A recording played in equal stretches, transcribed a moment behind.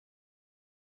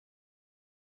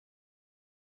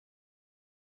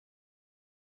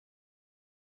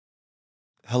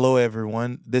Hello,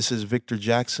 everyone. This is Victor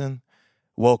Jackson.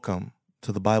 Welcome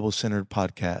to the Bible Centered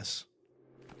Podcast.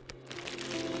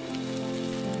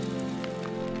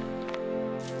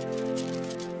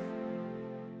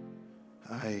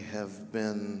 I have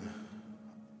been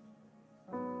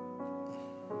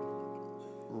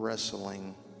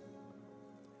wrestling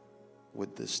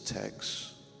with this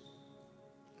text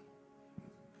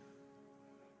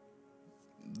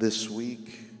this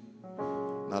week,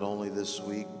 not only this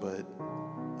week, but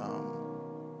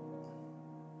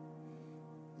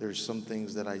there's some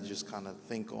things that I just kind of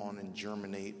think on and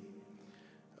germinate,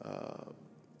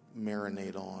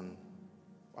 marinate on.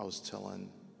 I was telling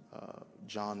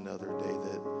John the other day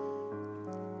that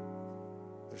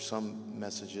there's some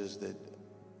messages that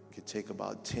could take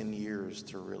about 10 years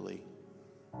to really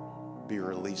be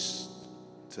released,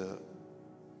 to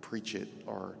preach it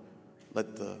or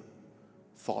let the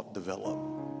thought develop.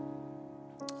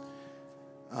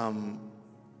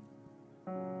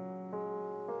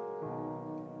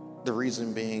 The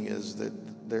reason being is that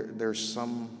there's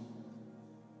some,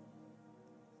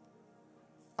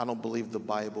 I don't believe the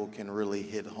Bible can really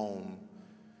hit home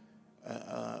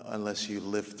unless you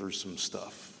live through some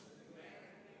stuff.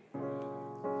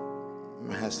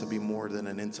 It has to be more than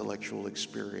an intellectual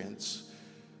experience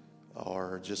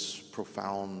or just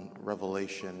profound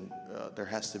revelation. There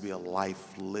has to be a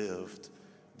life lived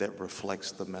that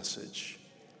reflects the message.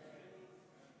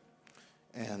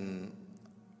 And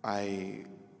I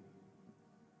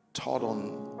taught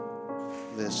on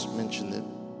this, mentioned it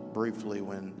briefly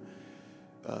when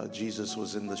Jesus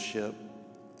was in the ship,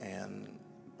 and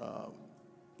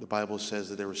the Bible says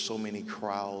that there were so many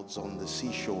crowds on the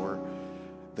seashore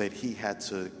that he had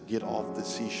to get off the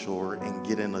seashore and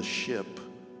get in a ship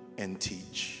and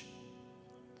teach.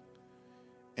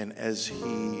 And as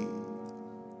he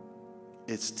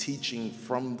is teaching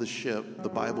from the ship, the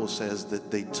Bible says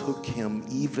that they took him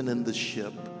even in the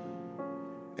ship.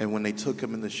 And when they took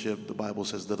him in the ship, the Bible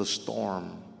says that a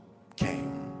storm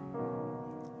came.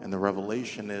 And the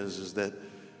revelation is that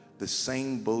the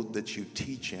same boat that you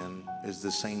teach in is the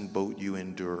same boat you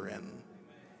endure in.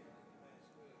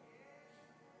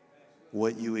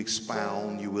 What you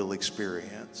expound, you will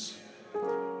experience.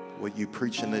 What you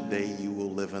preach in the day, you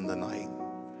will live in the night.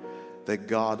 That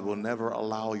God will never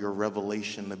allow your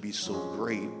revelation to be so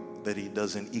great that he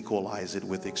doesn't equalize it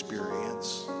with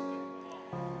experience.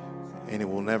 And it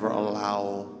will never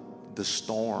allow the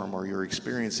storm or your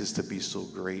experiences to be so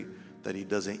great that he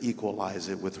doesn't equalize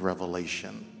it with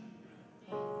revelation.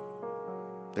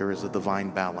 There is a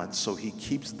divine balance. So he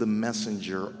keeps the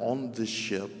messenger on the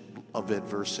ship of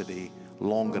adversity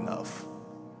long enough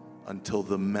until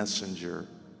the messenger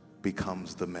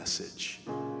becomes the message.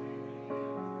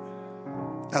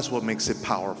 That's what makes it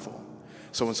powerful.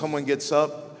 So when someone gets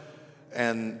up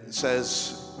and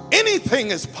says,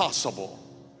 anything is possible,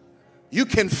 you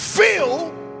can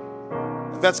feel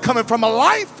if that's coming from a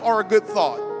life or a good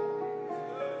thought.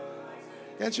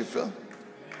 Can't you feel?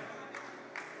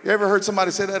 You ever heard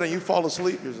somebody say that and you fall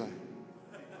asleep? You're like,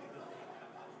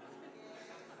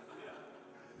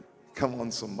 come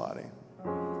on, somebody.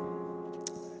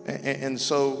 And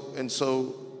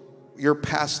so your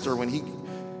pastor, when he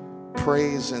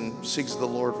prays and seeks the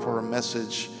Lord for a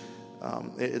message,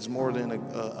 it's more than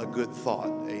a good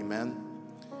thought. Amen.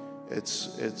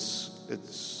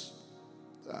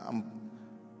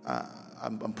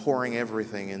 I'm pouring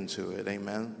everything into it.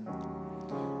 Amen.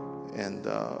 And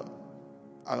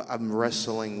I'm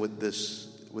wrestling with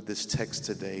this text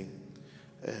today,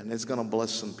 and it's going to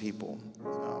bless some people.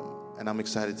 And I'm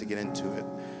excited to get into it.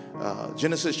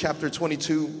 Genesis chapter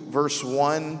 22, verse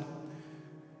 1.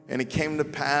 And it came to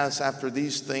pass after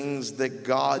these things that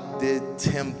God did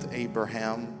tempt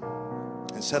Abraham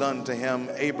and said unto him,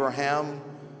 Abraham,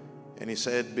 and he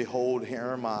said, behold, here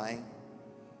am I.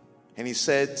 And he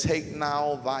said, take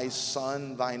now thy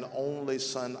son, thine only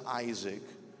son Isaac,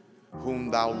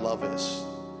 whom thou lovest,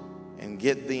 and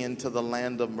get thee into the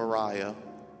land of Moriah,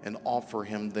 and offer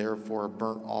him there for a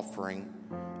burnt offering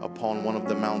upon one of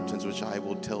the mountains which I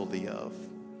will tell thee of.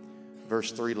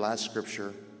 Verse 3, last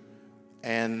scripture.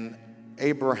 And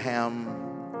Abraham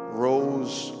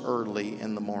rose early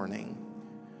in the morning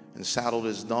and saddled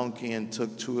his donkey and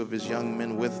took two of his young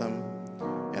men with him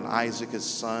and Isaac his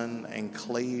son, and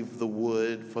clave the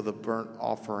wood for the burnt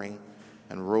offering,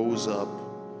 and rose up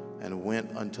and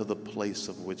went unto the place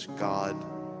of which God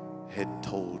had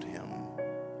told him.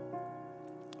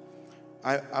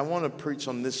 I want to preach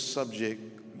on this subject,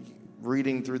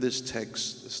 reading through this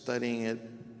text, studying it,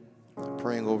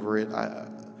 praying over it.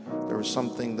 There was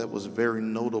something that was very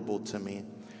notable to me,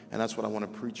 and that's what I want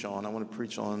to preach on. I want to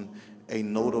preach on a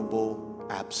notable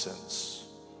absence.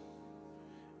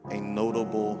 a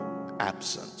notable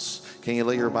absence. Can you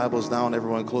lay your Bibles down?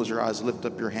 Everyone close your eyes, lift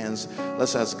up your hands.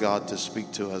 Let's ask God to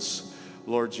speak to us.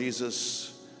 Lord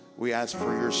Jesus, we ask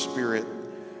for your Spirit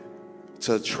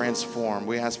to transform.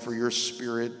 We ask for your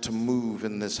Spirit to move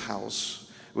in this house.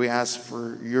 We ask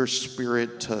for your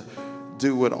Spirit to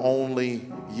do what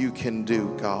only you can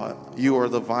do, God. You are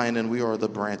the vine and we are the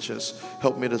branches.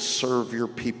 Help me to serve your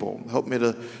people. Help me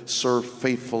to serve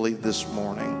faithfully this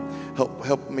morning.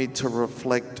 Help me to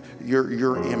reflect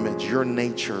your image, your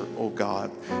nature, oh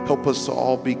God. Help us to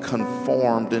all be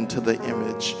conformed into the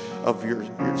image of your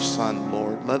Son,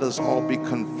 Lord. Let us all be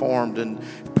conformed and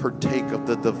partake of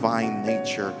the divine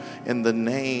nature. In the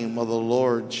name of the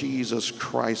Lord Jesus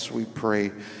Christ, we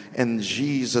pray. In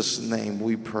Jesus' name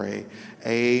we pray.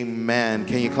 Amen.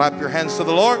 Can you clap your hands to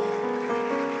the Lord?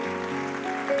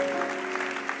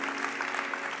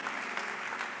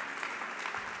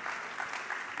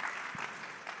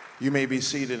 You may be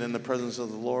seated in the presence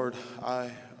of the Lord.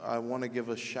 I want to give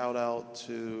a shout out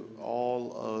to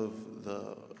all of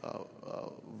the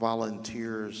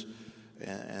volunteers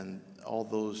and all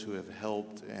those who have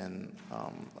helped and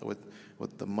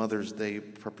with the Mother's Day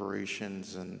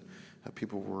preparations, and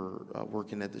people were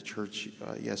working at the church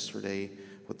yesterday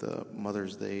with the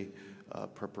Mother's Day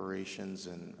preparations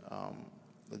and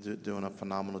doing a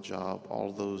phenomenal job.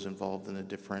 All those involved in the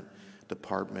different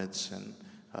departments and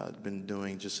been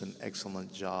doing just an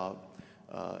excellent job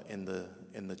in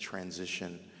the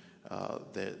transition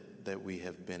that we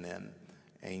have been in.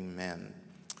 Amen.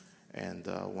 And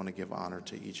I want to give honor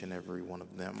to each and every one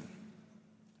of them.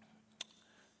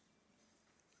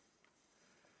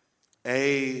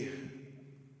 A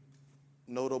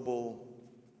notable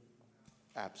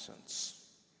absence.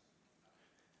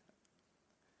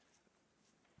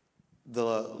 The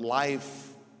life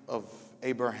of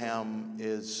Abraham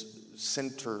is a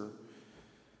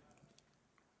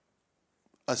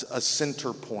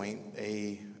center point,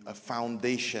 a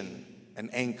foundation, an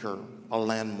anchor, a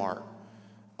landmark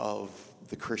of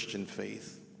the Christian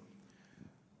faith.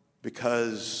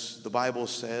 Because the Bible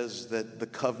says that the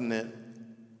covenant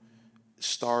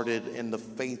started in the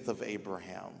faith of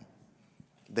Abraham.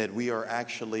 That we are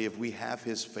actually, if we have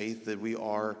his faith, that we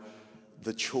are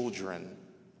the children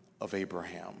of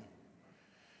Abraham.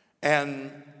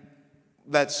 And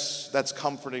that's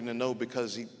comforting to know,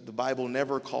 because the Bible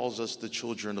never calls us the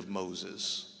children of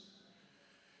Moses.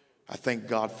 I thank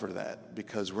God for that,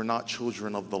 because we're not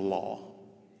children of the law.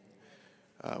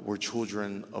 We're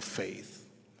children of faith.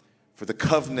 For the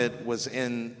covenant was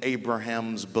in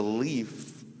Abraham's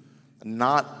belief,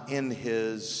 not in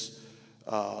the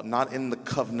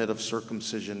covenant of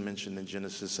circumcision mentioned in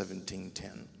Genesis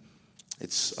 17:10.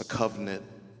 It's a covenant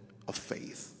of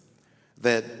faith.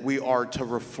 That we are to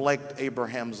reflect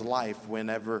Abraham's life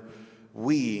whenever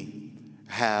we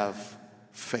have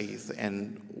faith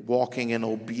and walking in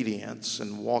obedience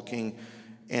and walking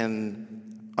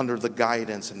under the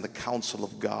guidance and the counsel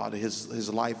of God. His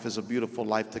life is a beautiful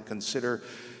life to consider,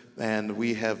 and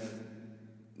we have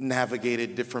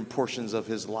navigated different portions of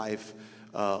his life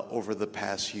over the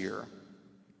past year.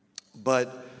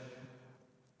 But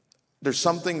there's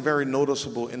something very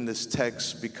noticeable in this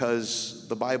text, because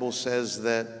the Bible says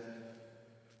that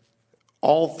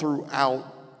all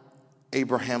throughout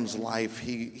Abraham's life,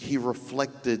 he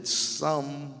reflected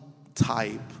some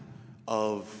type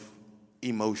of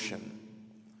emotion.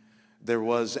 There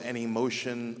was an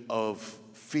emotion of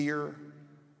fear.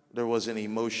 There was an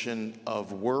emotion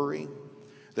of worry.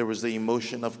 There was the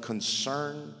emotion of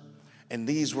concern. And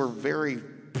these were very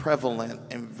prevalent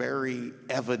and very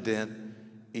evident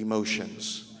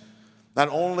emotions. Not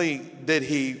only did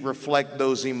he reflect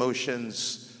those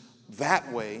emotions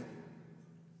that way,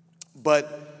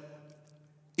 but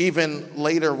even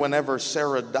later, whenever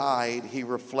Sarah died, he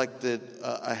reflected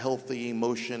a healthy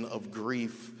emotion of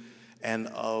grief and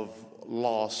of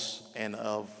loss and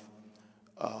of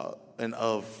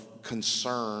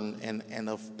concern and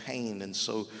of pain. And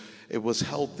so it was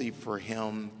healthy for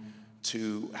him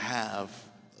to have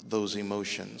those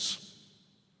emotions.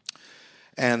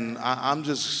 And I'm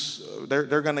just,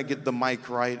 they're going to get the mic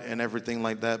right and everything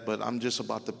like that, but I'm just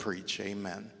about to preach.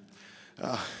 Amen.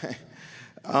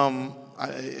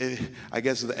 I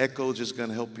guess the echo is just going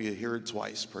to help you hear it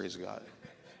twice. Praise God.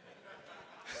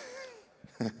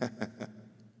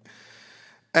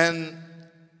 And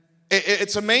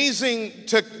it's amazing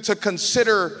to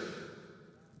consider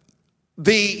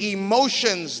the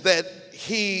emotions that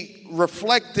he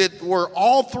reflected were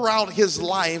all throughout his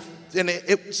life. And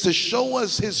it's to show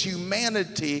us his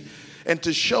humanity and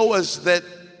to show us that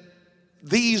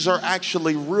these are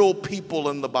actually real people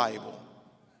in the Bible.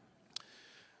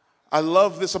 I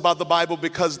love this about the Bible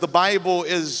because the Bible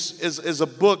is a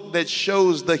book that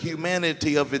shows the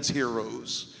humanity of its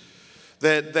heroes.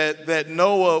 That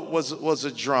Noah was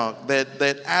a drunk,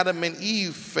 that Adam and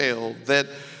Eve failed, that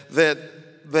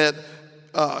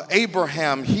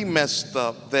Abraham, he messed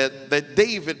up, that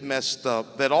David messed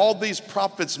up, that all these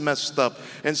prophets messed up.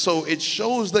 And so it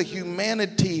shows the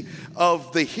humanity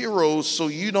of the heroes so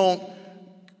you don't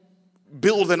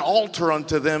build an altar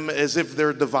unto them as if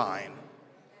they're divine.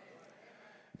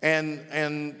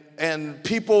 And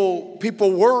people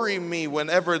worry me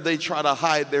whenever they try to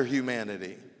hide their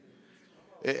humanity.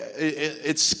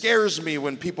 It scares me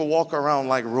when people walk around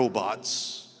like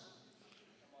robots.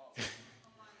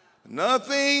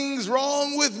 Nothing's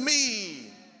wrong with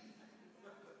me.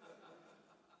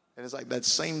 And it's like that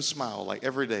same smile, like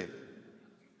every day.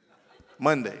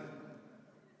 Monday,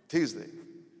 Tuesday,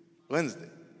 Wednesday,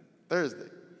 Thursday,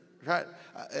 right?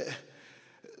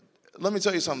 Let me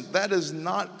tell you something. That is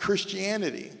not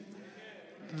Christianity.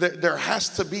 There has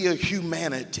to be a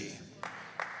humanity.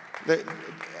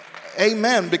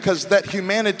 Amen, because that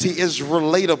humanity is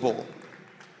relatable.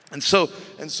 And so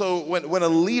when a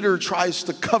leader tries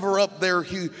to cover up their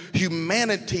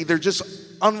humanity, they're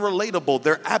just unrelatable.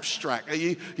 They're abstract.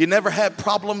 You never had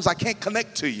problems. I can't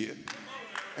connect to you.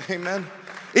 Amen.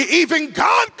 Even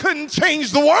God couldn't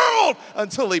change the world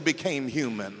until he became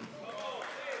human.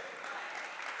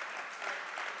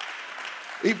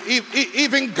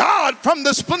 Even God, from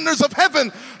the splendors of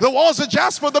heaven, the walls of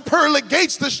jasper, the pearly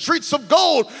gates, the streets of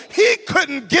gold, he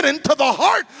couldn't get into the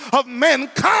heart of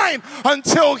mankind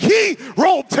until he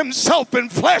robed himself in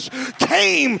flesh,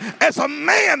 came as a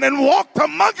man and walked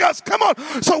among us. Come on,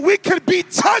 so we could be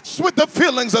touched with the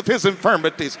feelings of his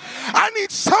infirmities. I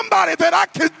need somebody that I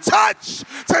can touch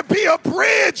to be a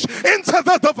bridge into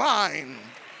the divine.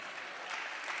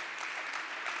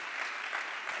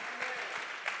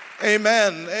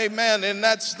 Amen, amen. And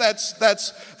that's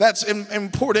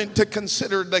important to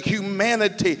consider, the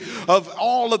humanity of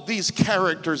all of these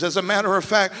characters. As a matter of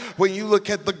fact, when you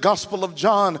look at the Gospel of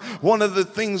John, one of the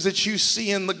things that you see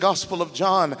in the Gospel of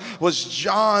John was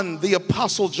John, the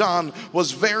Apostle John,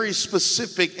 was very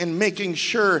specific in making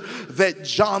sure that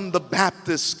John the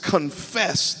Baptist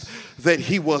confessed that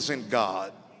he wasn't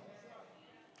God.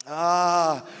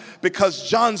 Because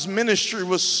John's ministry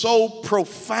was so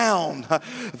profound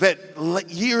that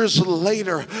years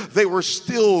later they were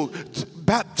still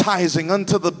baptizing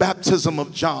unto the baptism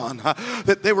of John,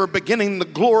 that they were beginning to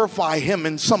glorify him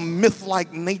in some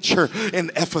myth-like nature in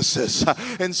Ephesus.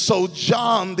 And so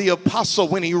John the apostle,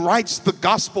 when he writes the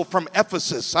gospel from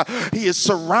Ephesus, he is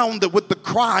surrounded with the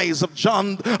cries of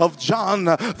John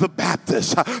the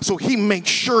Baptist. So he makes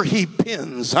sure he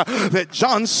pins that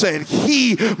John said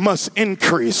he must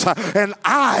increase and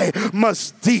I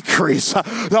must decrease.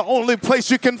 The only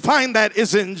place you can find that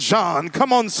is in John.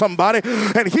 Come on, somebody.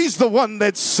 And he's the one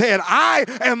that said, I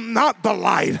am not the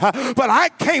light, but I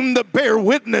came to bear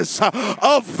witness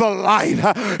of the light.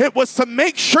 It was to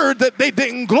make sure that they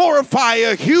didn't glorify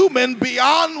a human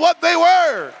beyond what they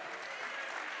were.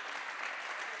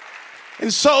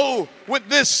 And so with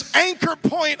this anchor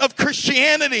point of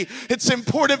Christianity, it's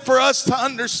important for us to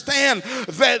understand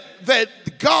that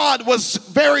God was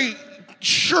very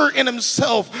sure in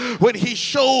himself when he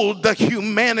showed the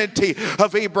humanity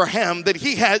of Abraham, that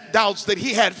he had doubts, that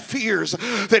he had fears,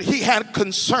 that he had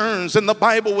concerns. And the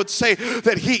Bible would say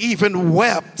that he even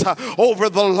wept over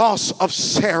the loss of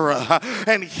Sarah.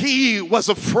 And he was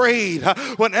afraid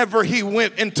whenever he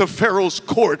went into Pharaoh's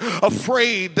court,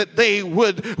 afraid that they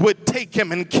would take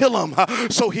him and kill him.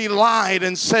 So he lied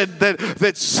and said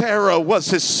that Sarah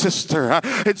was his sister.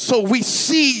 And so we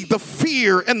see the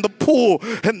fear and the pull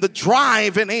and the drive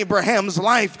in Abraham's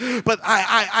life. But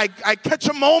I catch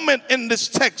a moment in this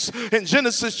text in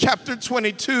Genesis chapter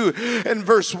 22 and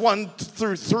verse 1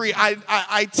 through 3.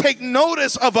 I take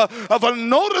notice of a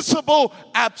noticeable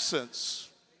absence.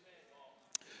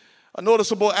 A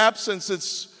noticeable absence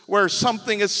is where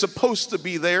something is supposed to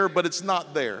be there, but it's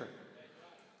not there.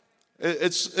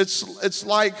 It's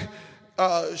like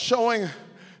showing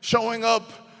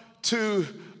up to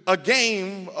a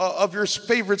game of your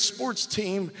favorite sports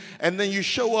team, and then you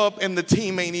show up and the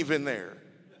team ain't even there.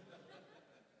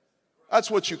 That's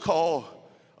what you call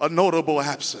a notable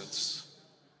absence.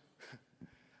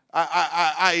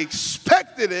 I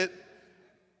expected it,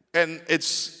 and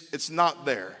it's not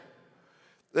there.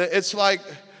 It's like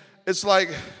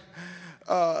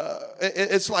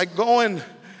going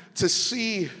to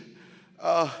see.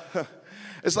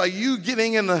 It's like you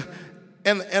getting in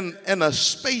a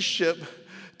spaceship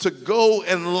to go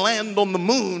and land on the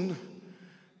moon,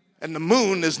 and the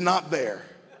moon is not there.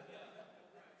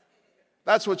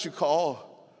 That's what you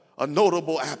call a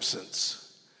notable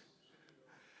absence.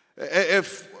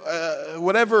 If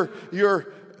whatever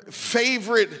your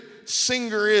favorite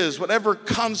singer is, whatever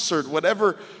concert,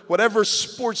 whatever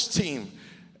sports team,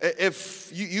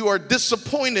 if you are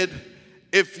disappointed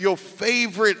if your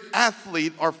favorite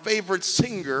athlete or favorite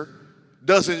singer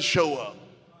doesn't show up.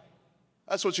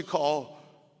 That's what you call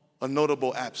a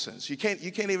notable absence. You can't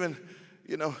even,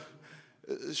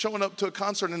 showing up to a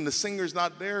concert and the singer's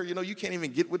not there, you can't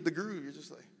even get with the groove. You're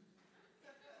just like,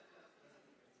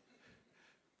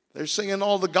 they're singing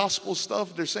all the gospel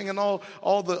stuff. They're singing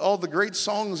all the great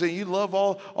songs, and you love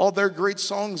all their great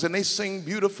songs, and they sing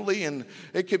beautifully. And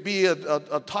it could be a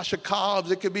Tasha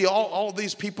Cobbs. It could be all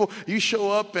these people. You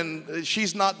show up, and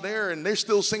she's not there, and they're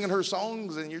still singing her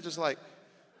songs, and you're just like,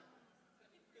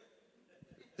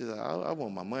 I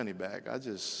want my money back. I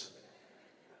just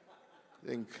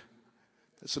think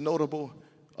it's a notable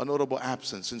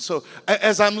absence. And so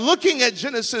as I'm looking at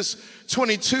Genesis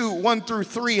 22, 1 through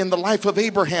 3 in the life of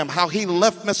Abraham, how he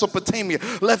left Mesopotamia,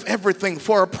 left everything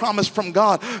for a promise from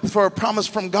God,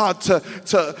 to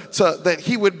that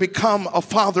he would become a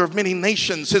father of many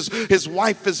nations. His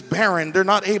wife is barren. They're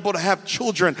not able to have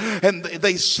children, and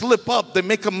they slip up. They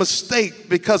make a mistake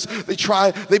because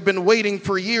they've been waiting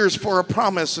for years for a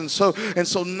promise. And so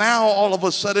now all of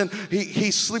a sudden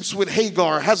he sleeps with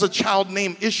Hagar, has a child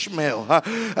named Ishmael.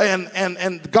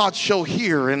 And God shall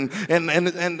hear, and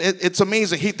it's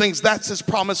amazing. He thinks that's his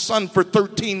promised son for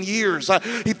 13 years.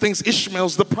 He thinks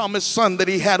Ishmael's the promised son that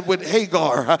he had with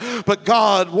Hagar. But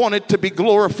God wanted to be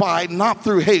glorified not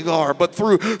through Hagar, but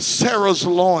through Sarah's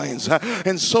loins.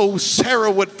 And so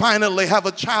Sarah would finally have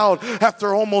a child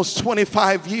after almost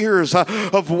 25 years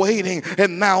of waiting.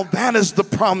 And now that is the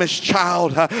promised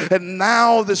child. And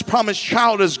now this promised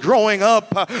child is growing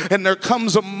up. And there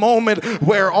comes a moment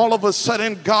where all of a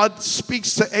sudden God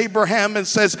speaks to Abraham and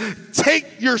says,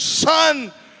 take your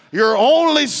son, your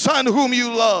only son whom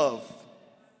you love,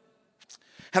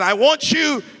 and I want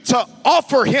you to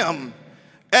offer him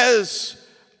as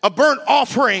a burnt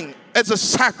offering, as a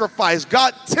sacrifice.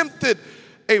 God tempted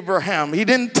Abraham. He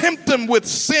didn't tempt him with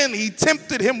sin. He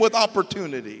tempted him with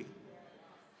opportunity.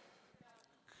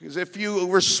 Because if you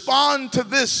respond to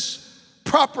this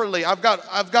properly, I've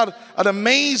got an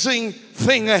amazing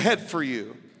thing ahead for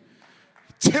you.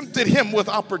 Tempted him with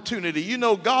opportunity.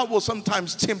 God will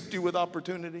sometimes tempt you with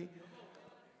opportunity.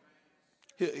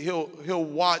 He'll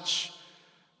watch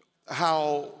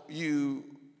how you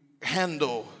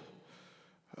handle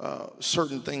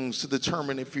certain things to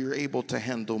determine if you're able to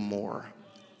handle more.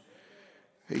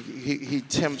 He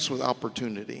tempts with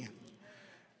opportunity.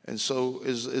 And so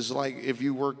it's like if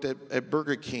you worked at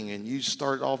Burger King and you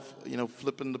start off,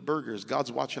 flipping the burgers.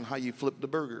 God's watching how you flip the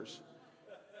burgers.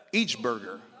 Each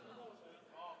burger.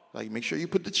 Like, make sure you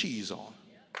put the cheese on.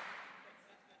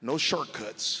 No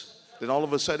shortcuts. Then all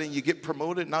of a sudden you get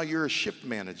promoted. Now you're a shift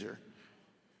manager.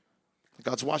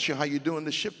 God's watching how you're doing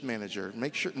the shift manager.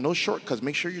 Make sure, no shortcuts.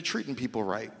 Make sure you're treating people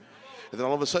right. And then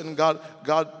all of a sudden God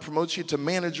promotes you to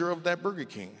manager of that Burger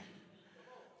King.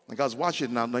 And God's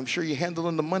watching now. Make sure you're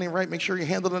handling the money right. Make sure you're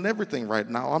handling everything right.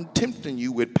 Now I'm tempting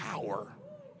you with power.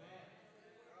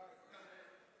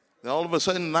 And all of a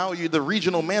sudden, now you're the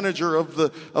regional manager of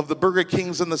the Burger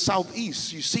Kings in the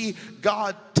Southeast. You see,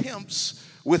 God tempts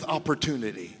with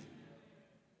opportunity.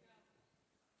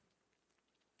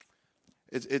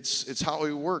 It's how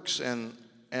He works, and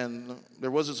there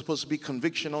wasn't supposed to be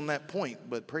conviction on that point,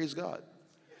 but praise God.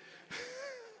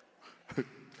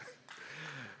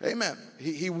 Amen.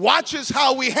 He watches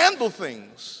how we handle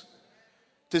things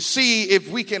to see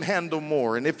if we can handle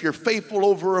more. And if you're faithful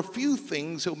over a few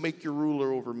things, He'll make you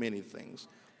ruler over many things.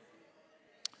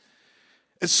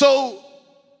 And so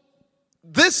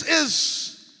this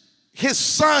is His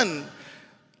son.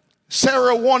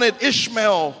 Sarah wanted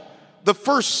Ishmael, the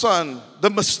first son, the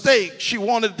mistake. She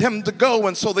wanted him to go,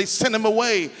 and so they sent him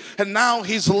away. And now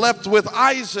he's left with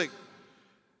Isaac.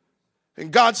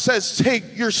 And God says,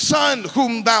 take your son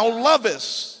whom thou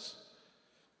lovest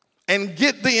and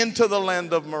get thee into the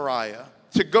land of Moriah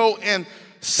to go and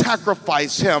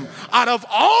sacrifice him. Out of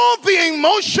all the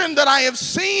emotion that I have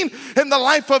seen in the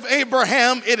life of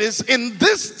Abraham, it is in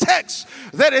this text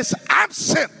that is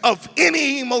absent of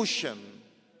any emotion.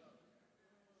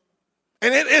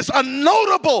 And it is a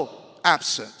notable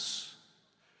absence.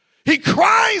 He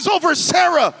cries over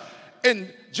Sarah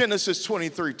in Genesis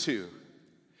 23:2.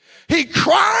 He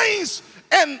cries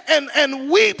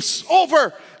and weeps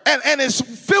over and is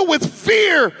filled with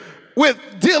fear with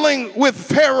dealing with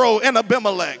Pharaoh and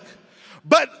Abimelech.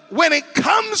 But when it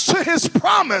comes to his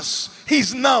promise,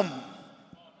 he's numb.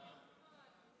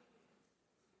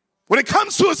 When it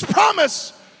comes to his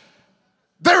promise,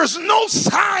 there is no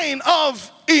sign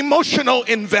of emotional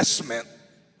investment.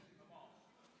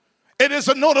 It is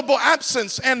a notable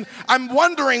absence. And I'm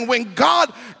wondering, when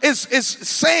God is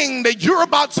saying that you're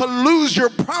about to lose your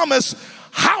promise,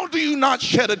 how do you not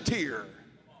shed a tear?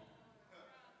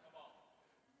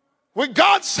 When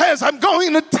God says, I'm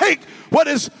going to take what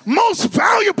is most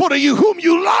valuable to you, whom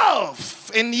you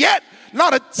love, and yet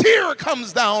not a tear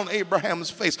comes down Abraham's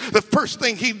face. The first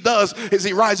thing he does is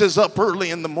he rises up early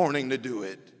in the morning to do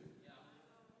it.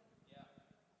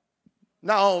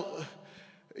 Now,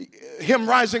 him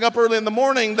rising up early in the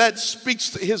morning, that speaks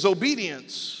to his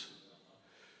obedience.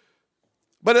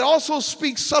 But it also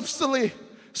speaks subtly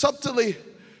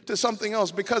to something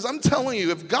else. Because I'm telling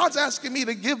you, if God's asking me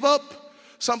to give up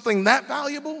something that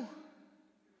valuable,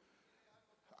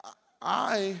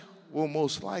 I will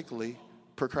most likely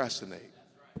procrastinate.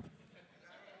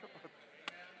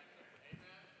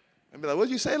 And be like,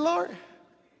 what'd you say, Lord?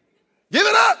 Give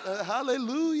it up.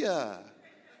 Hallelujah.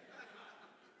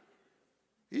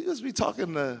 You just be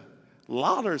talking to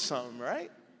Lot or something,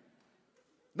 right?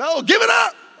 No, give it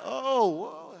up.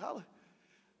 Oh,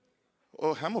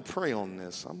 whoa, I'm going to pray on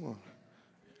this.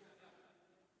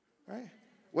 Right?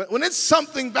 When it's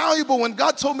something valuable, when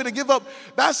God told me to give up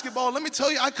basketball, let me tell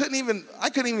you, I couldn't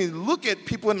even look at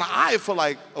people in the eye for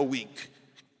like a week.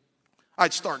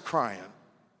 I'd start crying.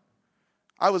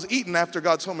 I was eating after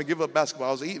God told me to give up basketball.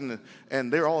 I was eating,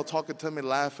 and they're all talking to me,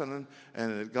 laughing,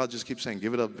 and God just keeps saying,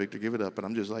 give it up, Victor, give it up. And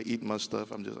I'm just like eating my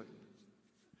stuff. I'm just like,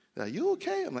 are you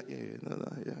okay? I'm like, yeah.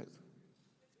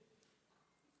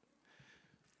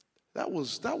 That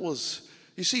was,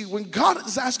 you see, when God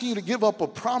is asking you to give up a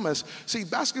promise, see,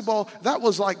 basketball, that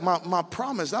was like my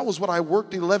promise. That was what I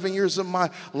worked 11 years of my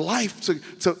life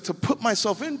to put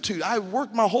myself into. I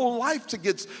worked my whole life to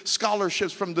get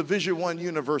scholarships from Division I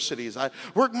universities. I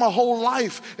worked my whole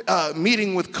life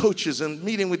meeting with coaches and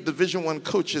meeting with Division I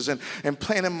coaches and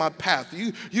planning my path.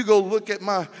 You go look at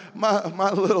my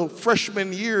little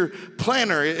freshman year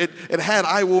planner. It had,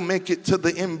 I will make it to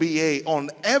the NBA on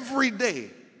every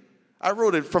day. I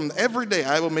wrote it from every day.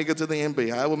 I will make it to the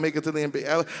NBA. I will make it to the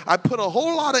NBA. I put a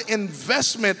whole lot of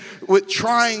investment with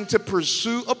trying to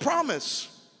pursue a promise.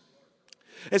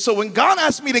 And so when God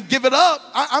asked me to give it up,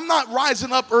 I'm not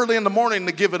rising up early in the morning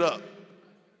to give it up.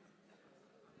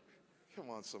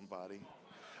 Come on, somebody.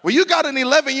 Well, you got an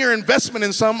 11-year investment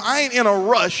in something. I ain't in a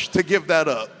rush to give that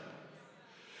up.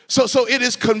 So it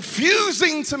is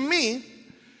confusing to me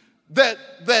that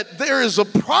there is a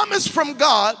promise from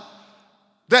God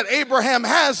that Abraham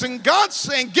has, and God's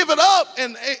saying, give it up,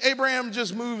 and Abraham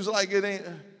just moves like it ain't.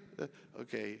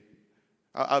 Okay,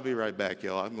 I'll be right back,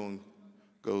 y'all. I'm going to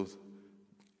go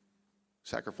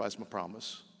sacrifice my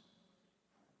promise.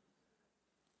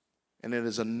 And it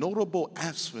is a notable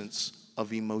absence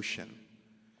of emotion.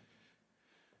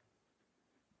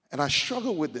 And I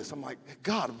struggle with this. I'm like,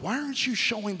 God, why aren't you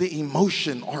showing the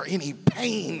emotion or any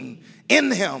pain in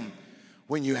him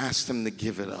when you asked him to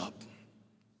give it up?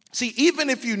 See, even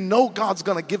if you know God's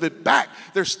going to give it back,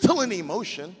 there's still an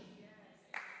emotion.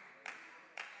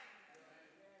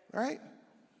 Right?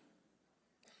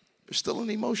 There's still an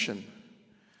emotion.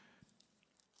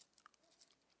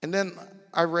 And then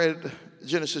I read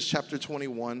Genesis chapter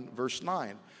 21, verse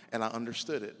 9, and I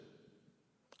understood it.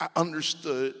 I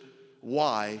understood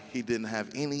why he didn't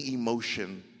have any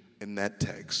emotion in that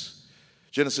text.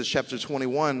 Genesis chapter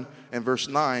 21 and verse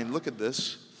 9, look at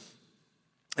this.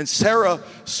 And Sarah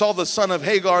saw the son of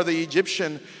Hagar the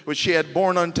Egyptian, which she had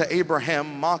borne unto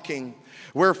Abraham, mocking.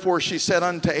 Wherefore she said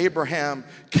unto Abraham,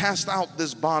 cast out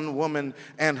this bondwoman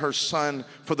and her son,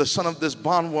 for the son of this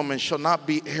bondwoman shall not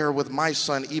be heir with my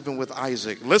son, even with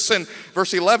Isaac. Listen,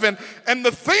 verse 11, and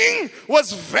the thing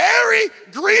was very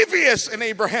grievous in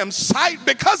Abraham's sight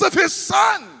because of his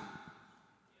son.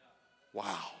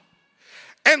 Wow.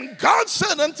 And God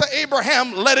said unto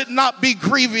Abraham, let it not be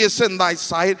grievous in thy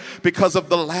sight because of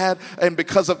the lad and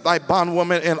because of thy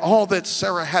bondwoman and all that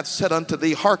Sarah hath said unto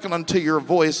thee. Hearken unto your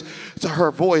voice, to her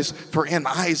voice, for in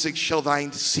Isaac shall thy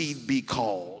seed be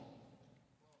called.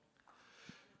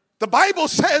 The Bible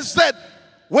says that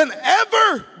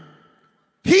whenever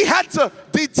he had to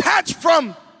detach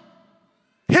from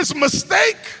his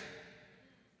mistake,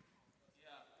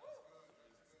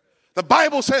 the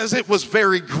Bible says it was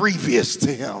very grievous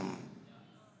to him.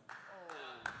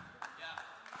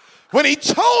 When he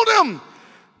told him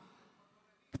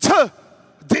to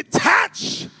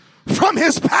detach from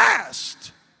his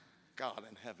past, God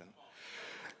in heaven,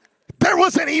 there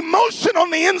was an emotion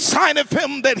on the inside of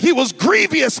him that he was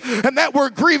grievous. And that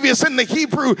word grievous in the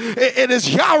Hebrew, it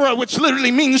is yara, which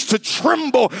literally means to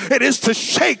tremble. It is to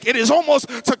shake. It is almost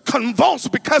to convulse,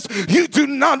 because you do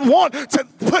not want to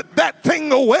put that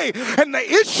thing away. And the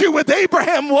issue with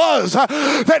Abraham was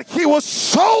that he was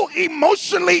so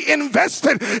emotionally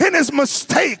invested in his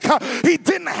mistake. He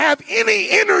didn't have any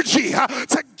energy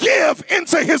to give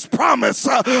into his promise.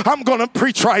 I'm going to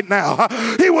preach right now.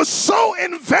 He was so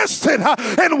invested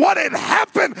in what had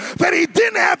happened that he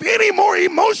didn't have any more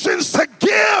emotions to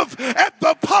give at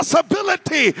the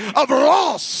possibility of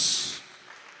loss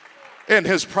in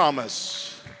his promise.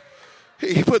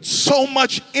 He put so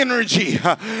much energy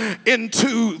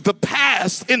into the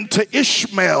past, into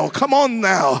Ishmael. Come on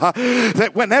now.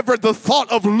 That whenever the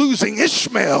thought of losing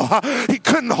Ishmael, he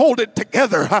couldn't hold it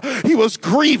together. He was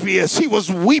grievous. He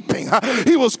was weeping.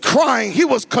 He was crying. He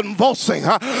was convulsing.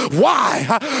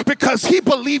 Why? Because he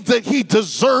believed that he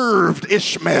deserved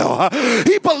Ishmael.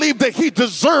 He believed that he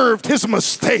deserved his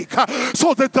mistake.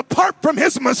 So that apart from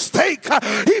his mistake,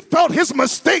 he felt his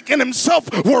mistake and himself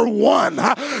were one.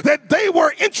 That they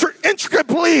were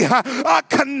intricately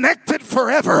connected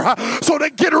forever. So to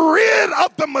get rid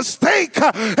of the mistake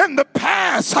and the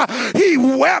past, he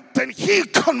wept and he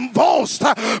convulsed.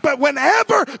 But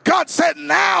whenever God said,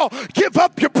 now give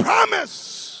up your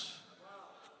promise,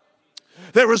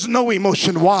 there was no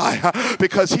emotion. Why?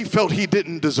 Because he felt he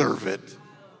didn't deserve it.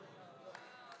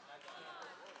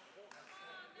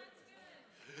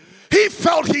 He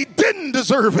felt he didn't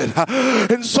deserve it.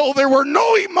 And so there were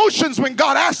no emotions when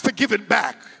God asked to give it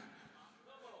back.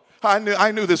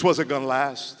 I knew this wasn't going to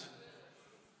last.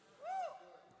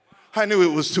 I knew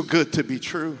it was too good to be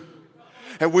true.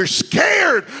 And we're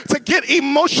scared to get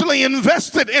emotionally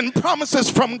invested in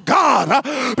promises from God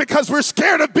because we're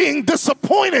scared of being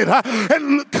disappointed.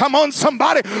 And come on,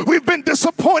 somebody, we've been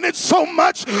disappointed so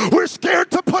much, we're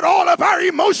scared to put all of our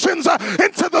emotions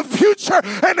into the future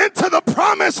and into the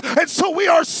promise. And so we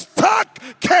are stuck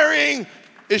carrying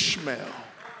Ishmael.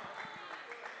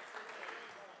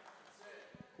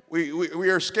 We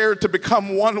are scared to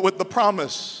become one with the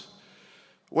promise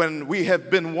when we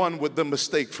have been one with the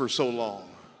mistake for so long.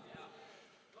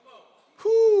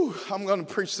 Whew, I'm going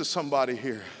to preach to somebody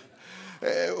here.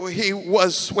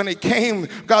 When he came,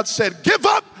 God said, give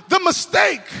up the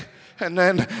mistake. And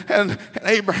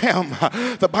Abraham,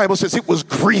 the Bible says it was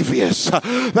grievous.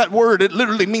 That word, it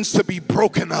literally means to be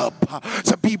broken up.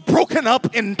 To be broken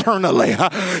up internally.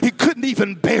 He couldn't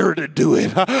even bear to do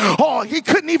it. He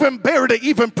couldn't even bear to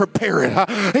even prepare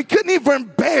it. He couldn't even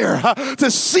bear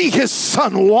to see his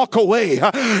son walk away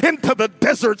into the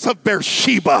deserts of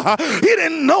Beersheba. He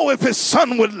didn't know if his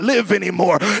son would live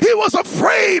anymore. He was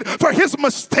afraid for his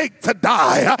mistake to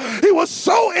die. He was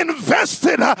so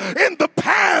invested in the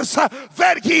past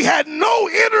that he had no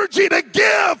energy to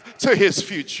give to his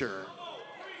future.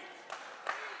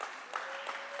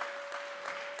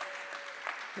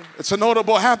 It's a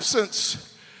notable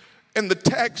absence in the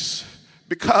text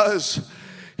because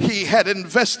he had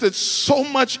invested so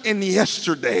much in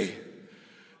yesterday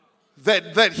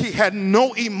that he had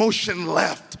no emotion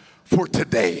left for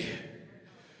today.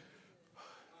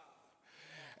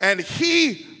 And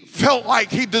he felt like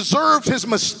he deserved his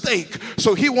mistake,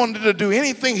 so he wanted to do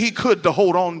anything he could to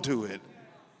hold on to it.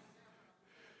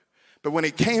 But when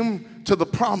it came to the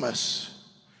promise,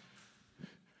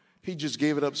 he just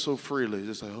gave it up so freely.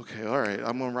 Just like, okay, all right,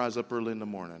 I'm going to rise up early in the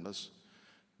morning.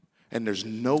 And there's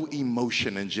no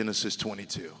emotion in Genesis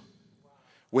 22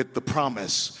 with the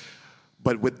promise,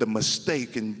 but with the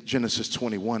mistake in Genesis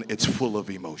 21, it's full of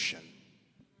emotion.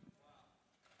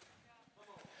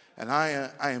 And I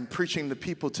am preaching to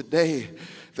people today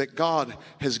that God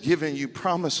has given you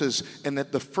promises, and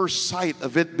at the first sight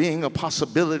of it being a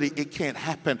possibility, it can't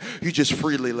happen. You just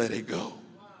freely let it go.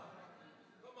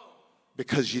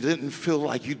 Because you didn't feel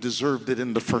like you deserved it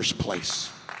in the first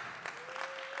place.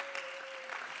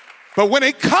 But when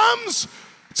it comes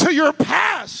to your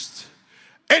past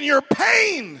and your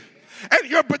pain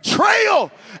and your betrayal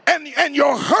and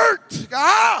your hurt,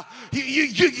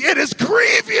 it is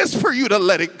grievous for you to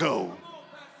let it go.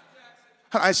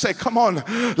 I say, come on,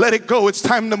 let it go. It's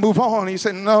time to move on. He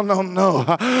said, no.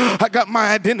 I got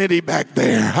my identity back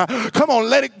there. Come on,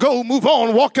 let it go. Move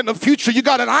on. Walk in the future. You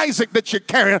got an Isaac that you're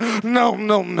carrying.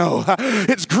 No.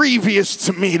 It's grievous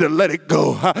to me to let it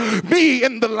go. Me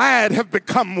and the lad have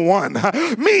become one.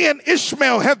 Me and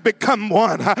Ishmael have become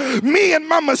one. Me and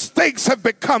my mistakes have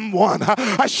become one.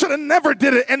 I should have never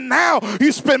did it. And now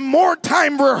you spend more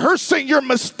time rehearsing your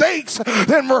mistakes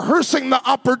than rehearsing the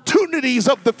opportunities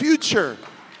of the future.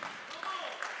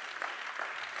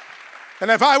 And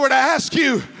if I were to ask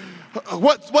you,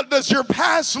 What does your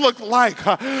past look like?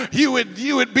 You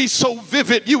would be so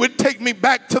vivid. You would take me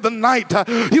back to the night.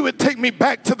 You would take me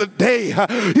back to the day.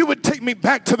 You would take me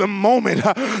back to the moment.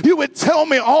 You would tell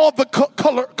me all the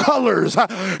colors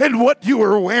and what you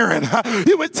were wearing.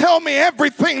 You would tell me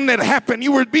everything that happened.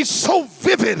 You would be so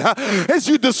vivid as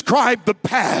you described the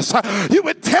past. You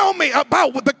would tell me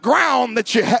about the ground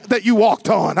that you walked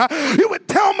on. You would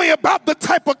tell me about the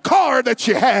type of car that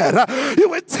you had. You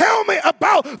would tell me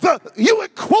about you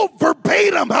would quote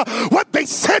verbatim what they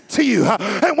said to you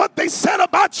and what they said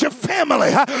about your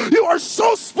family. You are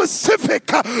so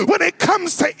specific when it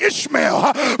comes to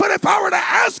Ishmael. But if I were to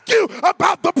ask you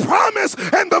about the promise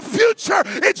and the future,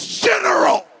 it's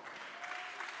general.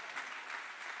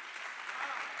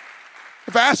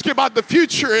 If I ask you about the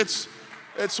future, it's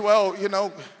well, you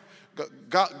know,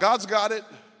 God's got it.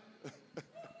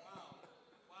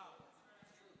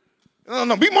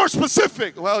 No, be more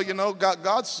specific. Well, you know,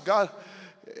 God's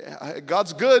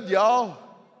good, y'all.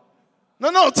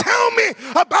 No, tell me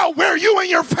about where you and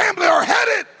your family are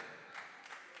headed.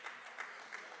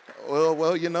 Well,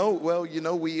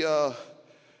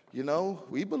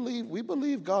 we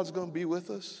believe God's going to be with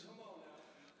us.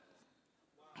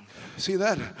 See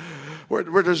that? Where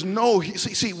there's no,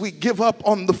 see, we give up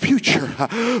on the future.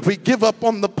 We give up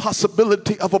on the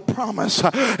possibility of a promise,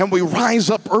 and we rise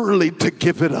up early to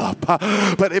give it up.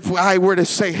 But if I were to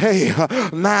say, hey,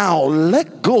 now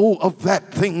let go of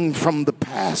that thing from the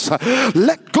past.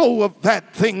 Let go of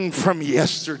that thing from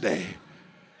yesterday.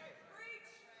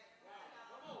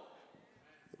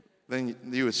 Then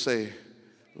you would say,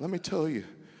 let me tell you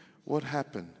what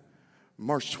happened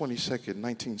March 22nd,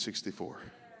 1964.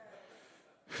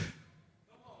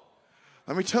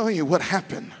 Let me tell you what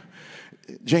happened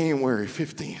January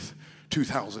 15th,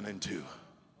 2002.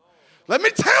 Let me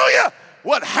tell you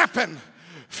what happened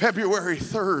February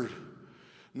 3rd,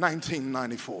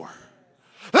 1994.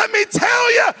 Let me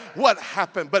tell you what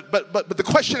happened. But the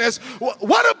question is,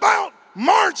 what about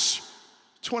March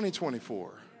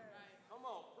 2024?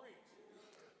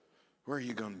 Where are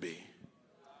you going to be?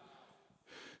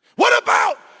 What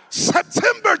about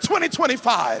September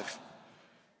 2025?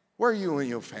 Where are you and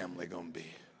your family going to be?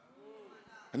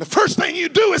 And the first thing you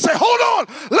do is say, hold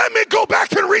on, let me go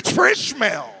back and reach for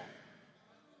Ishmael.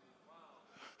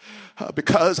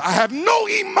 Because I have no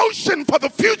emotion for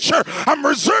the future. I'm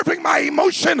reserving my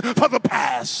emotion for the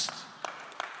past.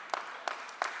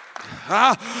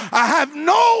 I have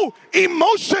no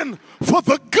emotion for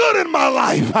the good in my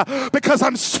life because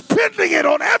I'm spending it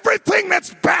on everything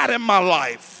that's bad in my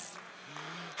life.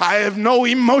 I have no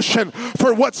emotion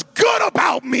for what's good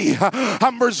about me.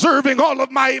 I'm reserving all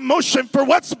of my emotion for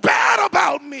what's bad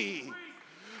about me.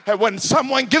 And when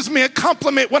someone gives me a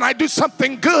compliment when I do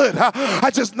something good, I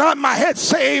just nod my head,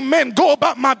 say amen, go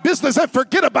about my business and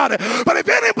forget about it. But if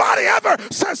anybody ever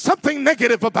says something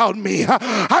negative about me,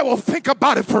 I will think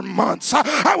about it for months.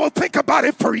 I will think about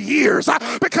it for years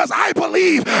because I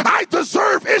believe I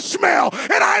deserve Ishmael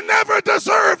and I never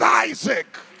deserved Isaac.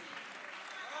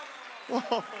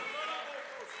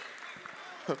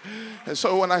 And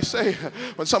so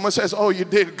when someone says, oh, you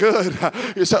did good,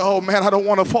 you say, oh man, I don't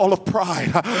want to fall of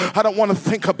pride. I don't want to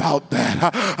think about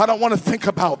that. I don't want to think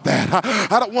about that.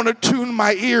 I don't want to tune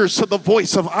my ears to the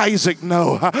voice of Isaac.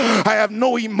 No, I have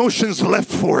no emotions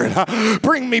left for it.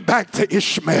 Bring me back to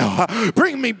Ishmael.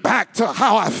 Bring me back to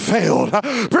how I failed.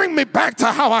 Bring me back to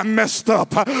how I messed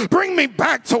up. Bring me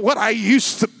back to what I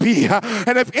used to be.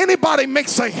 And if anybody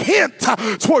makes a hint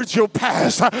towards your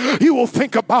past, you will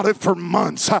think about it for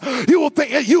months. You will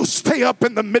think you stay up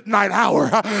in the midnight hour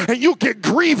and you get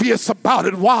grievous about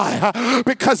it. Why?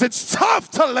 Because it's tough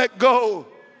to let go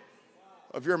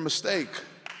of your mistake.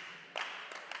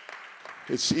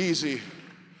 It's easy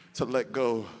to let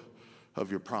go of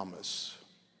your promise.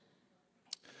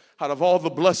 Out of all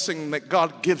the blessing that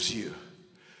God gives you,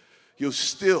 you'll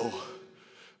still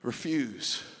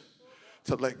refuse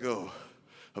to let go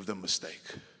of the mistake.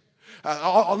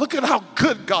 Look at how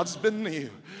good God's been to you.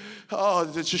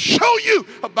 To show you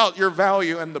about your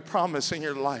value and the promise in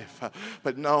your life.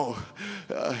 But no,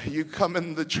 you come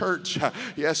in the church.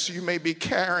 Yes, you may be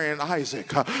carrying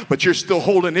Isaac, but you're still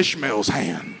holding Ishmael's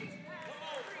hand.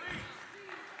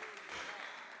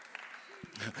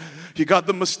 You got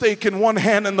the mistake in one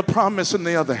hand and the promise in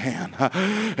the other hand.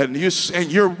 And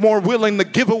you're more willing to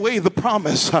give away the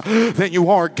promise than you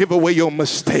are give away your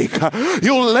mistake.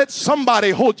 You'll let somebody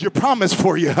hold your promise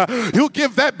for you. You'll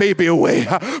give that baby away.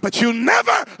 But you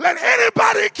never let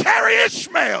anybody carry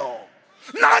Ishmael.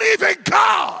 Not even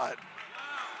God.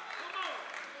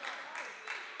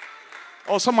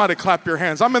 Oh, somebody clap your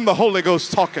hands. I'm in the Holy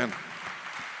Ghost talking.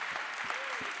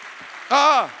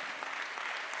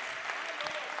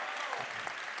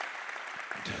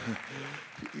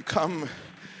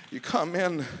 you come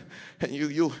in and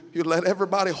you let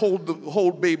everybody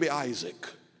hold baby Isaac.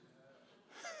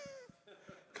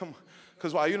 Come on.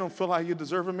 Because why? You don't feel like you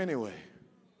deserve him anyway.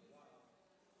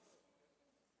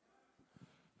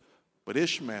 But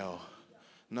Ishmael,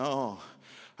 no,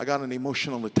 I got an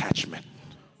emotional attachment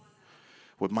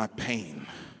with my pain.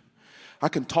 I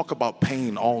can talk about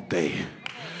pain all day.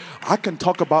 I can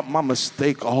talk about my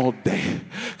mistake all day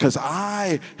because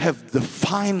I have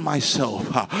defined myself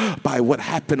by what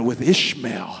happened with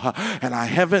Ishmael, and I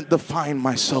haven't defined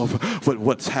myself with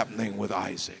what's happening with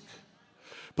Isaac.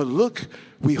 But look,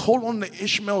 we hold on to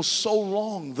Ishmael so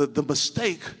long, the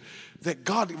mistake, that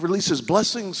God releases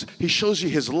blessings. He shows you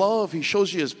his love. He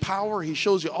shows you his power. He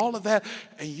shows you all of that,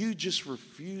 and you just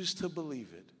refuse to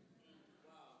believe it.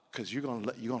 Because you're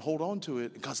gonna hold on to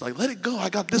it. And God's like, let it go. I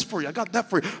got this for you. I got that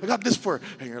for you. I got this for you.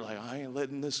 And you're like, I ain't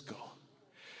letting this go.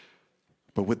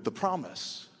 But with the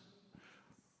promise,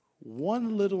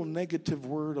 one little negative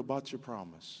word about your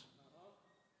promise,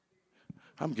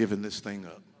 I'm giving this thing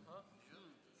up.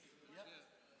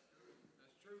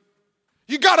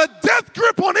 You got a death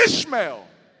grip on Ishmael.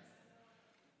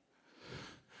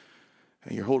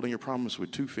 And you're holding your promise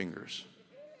with two fingers.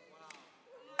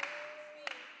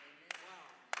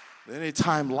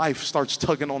 Anytime life starts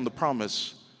tugging on the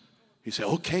promise, you say,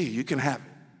 okay, you can have it.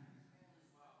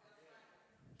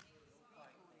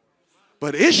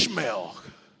 But Ishmael,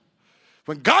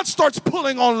 when God starts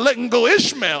pulling on letting go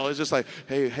Ishmael, it's just like,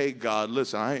 hey, God,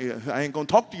 listen, I ain't going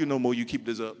to talk to you no more. You keep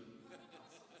this up.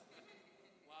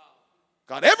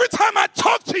 God, every time I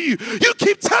talk to you, you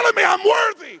keep telling me I'm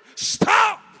worthy.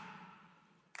 Stop.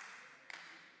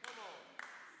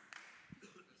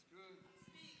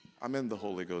 I'm in the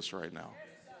Holy Ghost right now.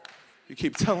 You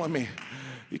keep telling me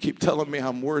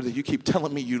I'm worthy. You keep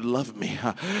telling me you love me.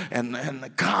 And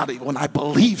God, when I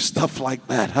believe stuff like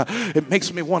that, it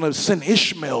makes me want to send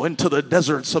Ishmael into the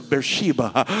deserts of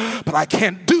Beersheba. But I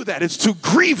can't do that. It's too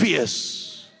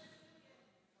grievous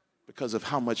because of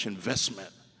how much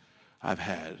investment I've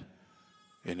had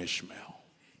in Ishmael.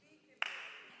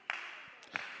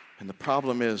 And the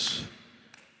problem is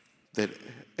that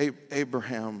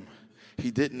Abraham, he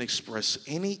didn't express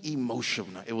any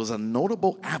emotion. It was a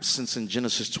notable absence in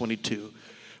Genesis 22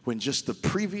 when just the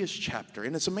previous chapter,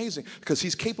 and it's amazing because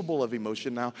he's capable of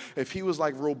emotion. Now, if he was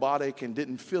like robotic and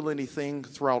didn't feel anything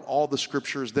throughout all the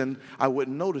scriptures, then I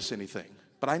wouldn't notice anything.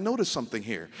 But I noticed something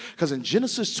here because in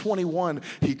Genesis 21,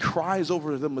 he cries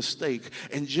over the mistake.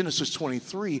 In Genesis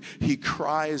 23, he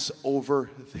cries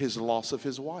over his loss of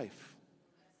his wife.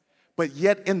 But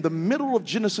yet in the middle of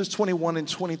Genesis 21 and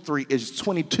 23 is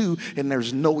 22, and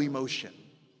there's no emotion.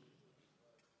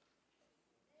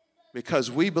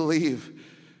 Because we believe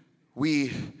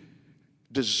we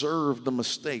deserve the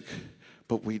mistake,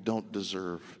 but we don't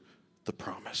deserve the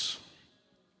promise.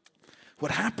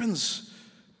 What happens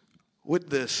with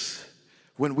this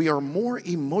when we are more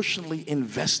emotionally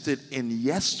invested in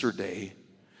yesterday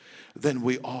than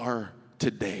we are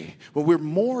today? When we're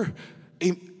more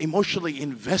emotionally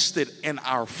invested in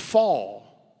our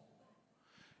fall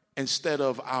instead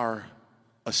of our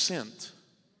ascent.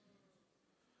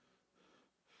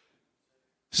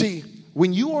 See,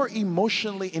 when you are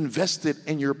emotionally invested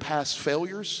in your past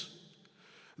failures,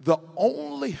 the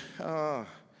only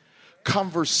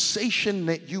conversation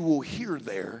that you will hear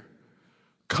there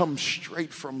comes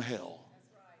straight from hell.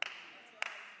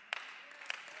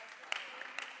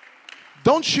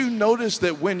 Don't you notice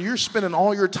that when you're spending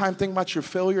all your time thinking about your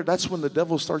failure, that's when the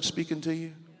devil starts speaking to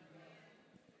you?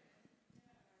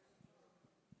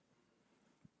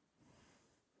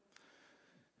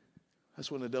 That's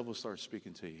when the devil starts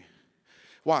speaking to you.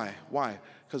 Why? Why?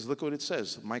 Because look what it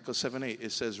says. Micah 7:8.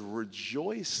 It says,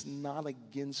 rejoice not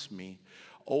against me,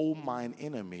 O mine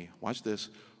enemy. Watch this.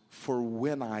 For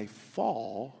when I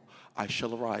fall, I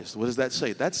shall arise. What does that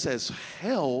say? That says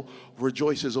hell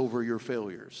rejoices over your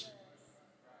failures.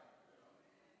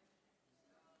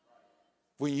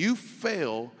 When you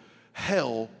fail,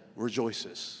 hell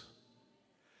rejoices.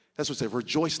 That's what it says.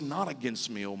 Rejoice not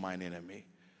against me, O mine enemy.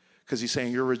 Because he's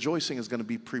saying your rejoicing is going to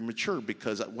be premature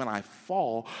because when I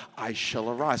fall, I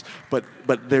shall arise. But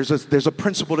there's a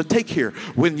principle to take here.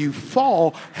 When you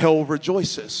fall, hell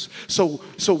rejoices. So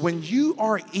when you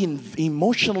are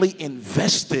emotionally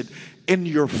invested in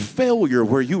your failure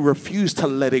where you refuse to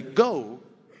let it go,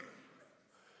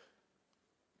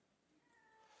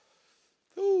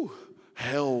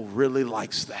 hell really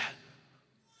likes that.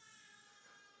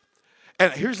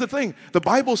 And here's the thing. The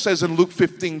Bible says in Luke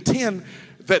 15:10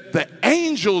 that the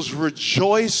angels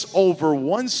rejoice over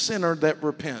one sinner that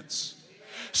repents.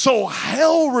 So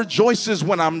hell rejoices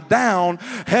when I'm down.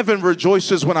 Heaven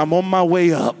rejoices when I'm on my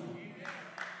way up.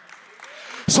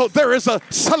 So there is a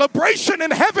celebration in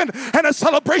heaven and a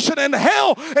celebration in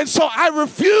hell. And so I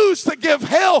refuse to give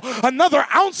hell another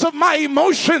ounce of my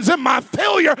emotions and my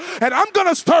failure. And I'm going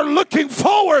to start looking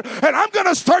forward, and I'm going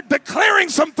to start declaring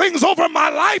some things over my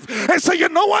life and say, you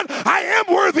know what? I am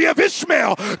worthy of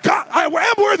Ishmael. God, I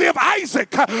am worthy of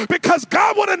Isaac, because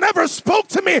God would have never spoke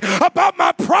to me about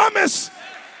my promise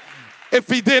if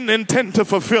he didn't intend to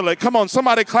fulfill it. Come on,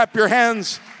 somebody clap your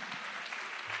hands.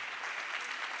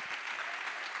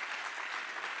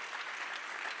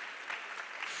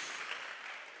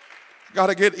 Got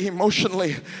to get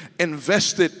emotionally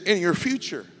invested in your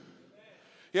future.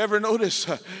 You ever notice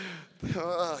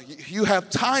you have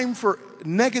time for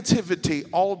negativity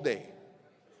all day?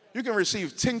 You can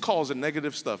receive 10 calls of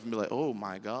negative stuff and be like, oh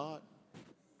my God.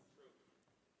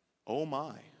 Oh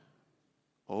my.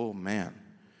 Oh man.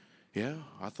 Yeah,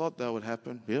 I thought that would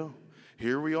happen. Yeah,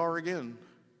 here we are again.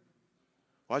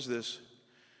 Watch this.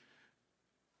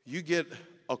 You get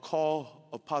a call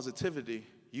of positivity,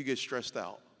 you get stressed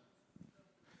out.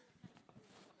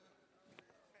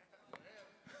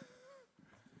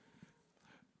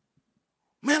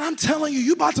 Man, I'm telling you,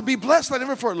 you about to be blessed like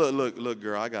never before. Look,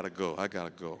 girl, I gotta go.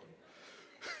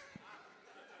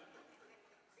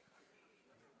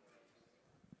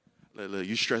 Look,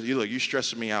 you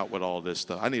stressing me out with all this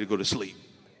stuff. I need to go to sleep.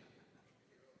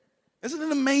 Isn't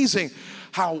it amazing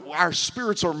how our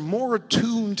spirits are more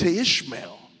attuned to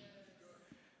Ishmael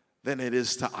than it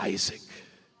is to Isaac?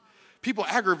 People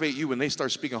aggravate you when they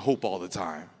start speaking hope all the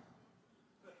time.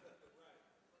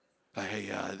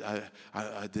 Hey,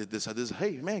 I did this, I did this.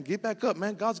 Hey, man, get back up,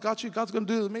 man. God's got you. God's going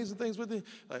to do amazing things with you.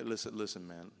 Like, listen,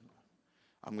 man.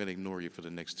 I'm going to ignore you for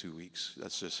the next 2 weeks.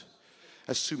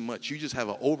 That's too much. You just have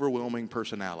an overwhelming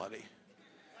personality.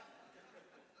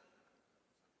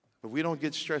 But we don't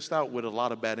get stressed out with a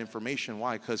lot of bad information.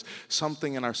 Why? Because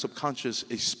something in our subconscious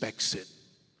expects it.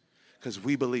 Because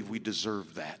we believe we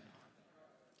deserve that.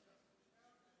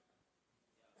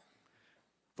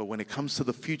 But when it comes to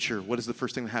the future, what is the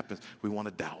first thing that happens? We want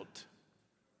to doubt.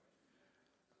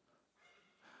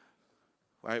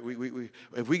 Right?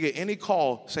 If we get any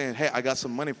call saying, hey, I got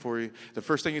some money for you, the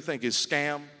first thing you think is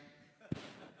scam.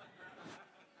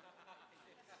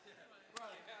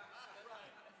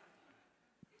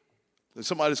 Then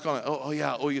somebody's going, oh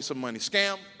yeah, I owe you some money.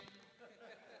 Scam.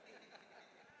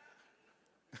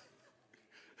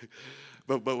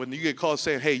 But when you get called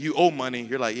saying, hey, you owe money,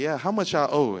 you're like, yeah, how much I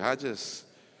owe?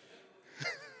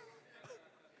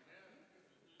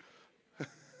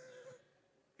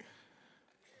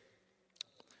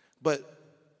 But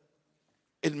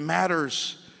it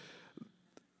matters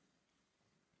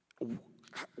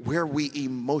where we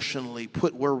emotionally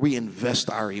put, where we invest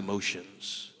our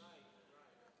emotions.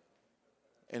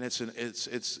 And it's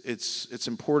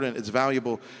important, it's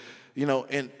valuable. You know,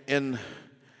 in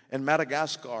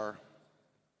Madagascar,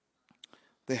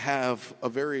 they have a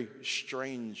very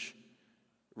strange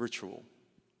ritual.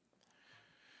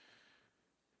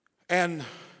 And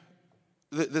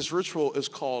this ritual is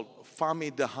called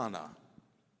Fami Dahana.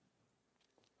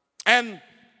 And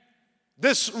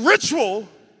this ritual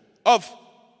of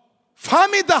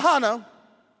Fami Dahana,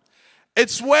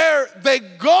 it's where they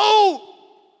go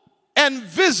and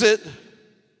visit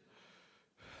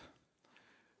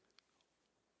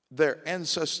their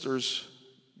ancestors'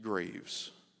 graves.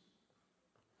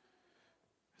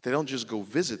 They don't just go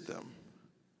visit them.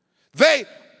 They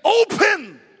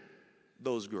open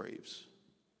those graves.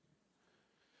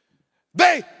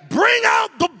 They bring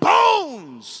out the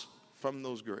bones from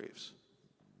those graves.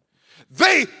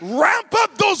 They wrap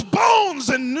up those bones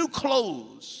in new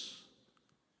clothes.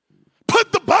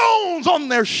 Put the bones on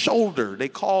their shoulder. They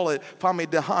call it Fami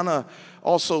Dahana,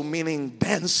 also meaning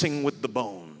dancing with the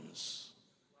bones.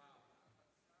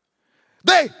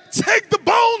 They take the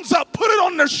bones up, put it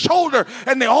on their shoulder,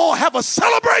 and they all have a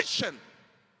celebration.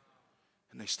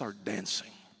 And they start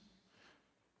dancing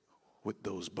with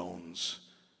those bones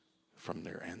from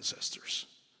their ancestors'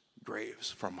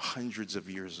 graves from hundreds of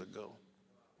years ago.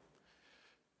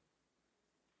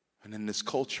 And in this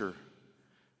culture,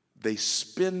 they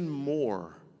spend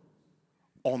more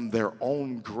on their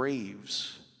own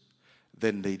graves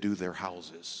than they do their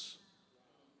houses.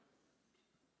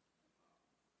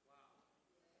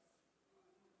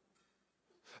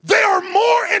 They are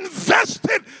more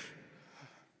invested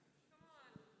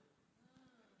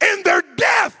in their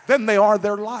death than they are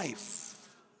their life.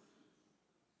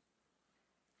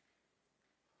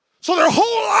 So their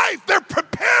whole life, they're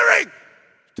preparing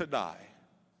to die.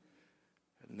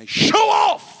 And they show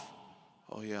off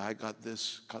Oh yeah, I got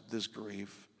this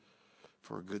grave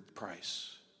for a good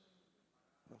price.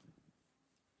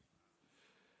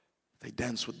 They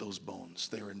dance with those bones.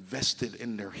 They're invested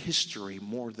in their history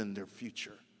more than their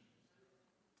future.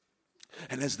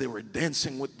 And as they were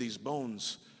dancing with these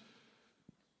bones,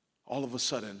 all of a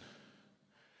sudden,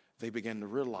 they began to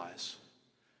realize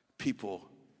people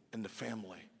in the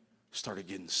family started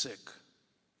getting sick.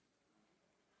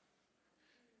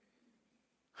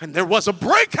 And there was a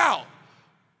breakout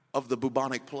of the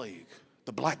bubonic plague,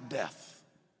 the Black Death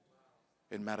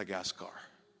in Madagascar.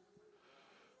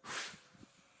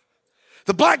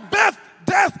 The Black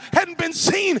Death hadn't been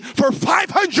seen for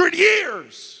 500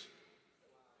 years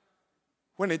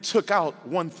when it took out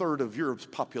 1/3 of Europe's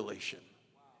population.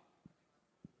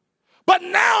 But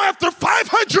now, after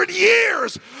 500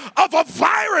 years of a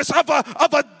virus, of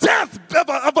a death,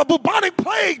 of a bubonic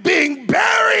plague being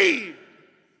buried,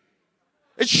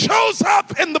 it shows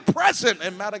up in the present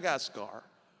in Madagascar.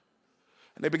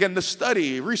 And they begin to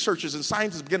study, researchers and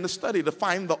scientists begin to study to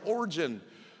find the origin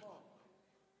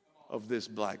of this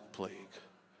black plague.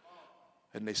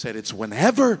 And they said it's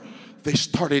whenever they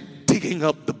started digging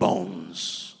up the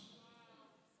bones.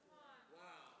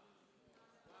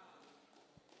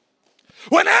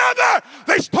 Whenever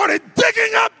they started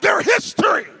digging up their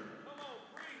history.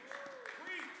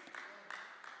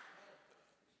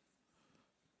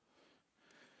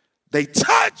 They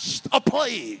touched a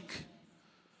plague.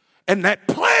 And that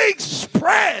plague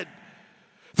spread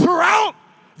throughout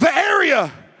the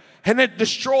area. And it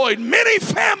destroyed many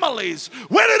families.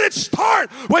 When did it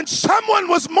start? When someone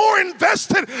was more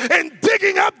invested in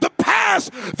digging up the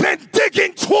past than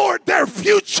digging toward their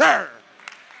future.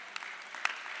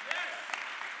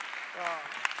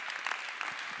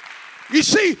 You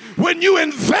see, when you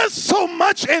invest so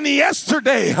much in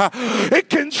yesterday, it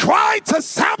can try to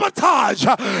sabotage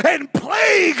and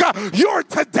plague your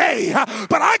today.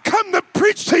 But I come to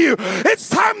preach to you, it's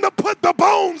time to put the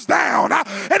bones down.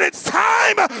 And it's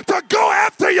time to go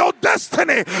after your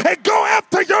destiny and go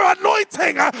after your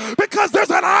anointing. Because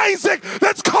there's an Isaac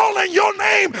that's calling your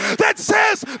name that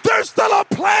says there's still a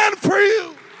plan for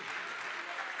you.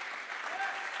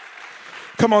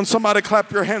 Come on, somebody clap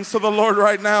your hands to the Lord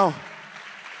right now.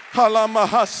 God,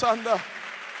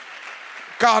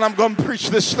 I'm going to preach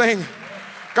this thing.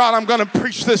 God, I'm going to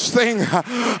preach this thing.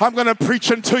 I'm going to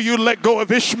preach until you let go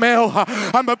of Ishmael.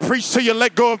 I'm going to preach till you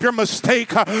let go of your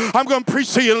mistake. I'm going to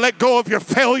preach till you let go of your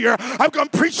failure. I'm going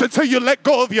to preach until you let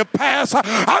go of your past.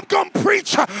 I'm going to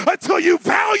preach until you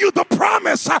value the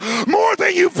promise more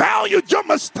than you valued your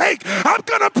mistake. I'm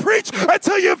going to preach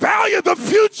until you value the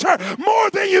future more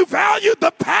than you value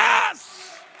the past.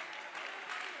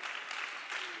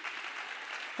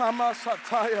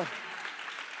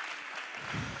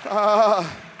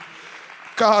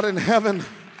 God in heaven,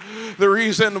 the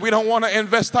reason we don't want to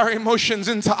invest our emotions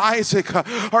into Isaac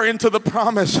or into the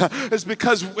promise is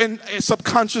because when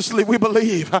subconsciously we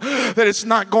believe that it's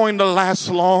not going to last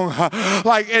long.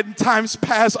 Like in times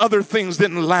past, other things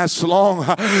didn't last long.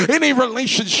 Any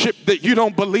relationship that you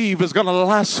don't believe is going to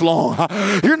last long,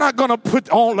 you're not going to put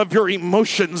all of your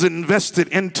emotions invested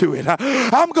into it.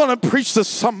 I'm going to preach to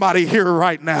somebody here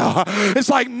right now. It's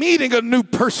like meeting a new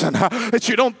person that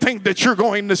you don't think that you're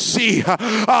going to see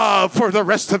for the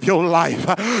rest of your life.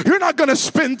 You're not going to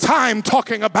spend time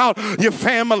talking about your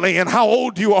family and how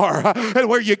old you are and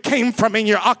where you came from in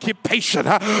your occupation.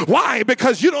 Why?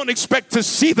 Because you don't expect to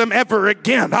see them ever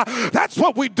again. That's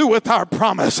what we do with our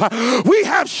promise. We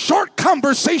have short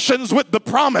conversations with the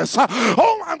promise.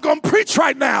 Oh, I'm going to preach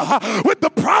right now. With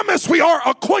the promise, we are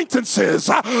acquaintances.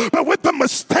 But with the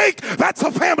mistake, that's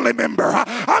a family member.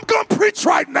 I'm going to preach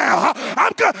right now.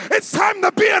 It's time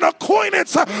to be an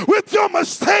acquaintance with your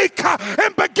mistake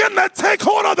and begin to take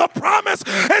hold of the promise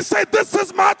and say, this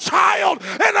is my child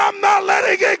and I'm not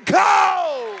letting it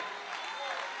go.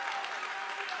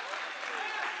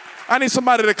 I need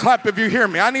somebody to clap if you hear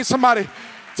me. I need somebody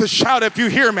to shout if you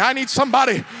hear me. I need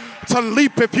somebody to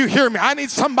leap if you hear me. I need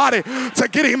somebody to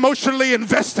get emotionally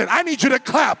invested. I need you to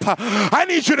clap. I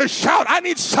need you to shout. I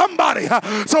need somebody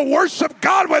to worship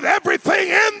God with everything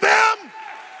in them.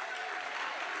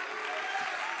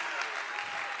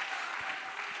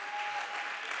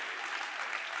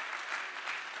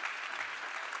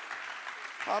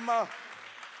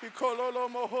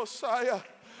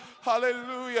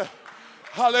 Hallelujah.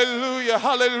 Hallelujah,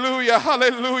 hallelujah,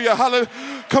 hallelujah, hallelujah.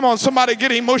 Come on, somebody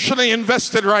get emotionally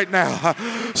invested right now.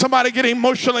 Somebody get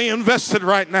emotionally invested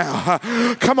right now.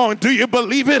 Come on, do you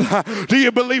believe it? Do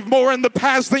you believe more in the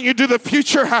past than you do the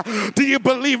future? Do you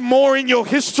believe more in your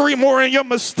history, more in your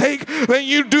mistake than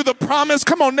you do the promise?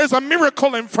 Come on, there's a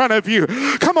miracle in front of you.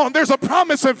 Come on, there's a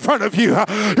promise in front of you.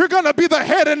 You're going to be the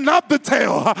head and not the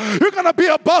tail. You're going to be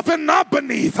above and not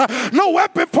beneath. No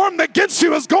weapon formed against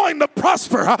you is going to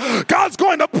prosper. God's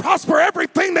going to prosper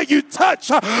everything that you touch.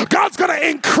 God's going to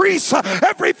increase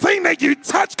everything that you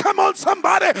touch. Come on,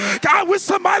 somebody. I wish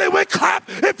somebody would clap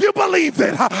if you believed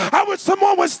it. I wish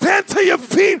someone would stand to your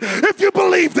feet if you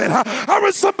believed it. I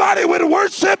wish somebody would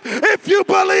worship if you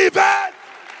believe it.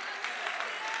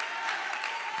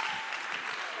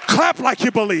 Clap like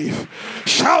you believe.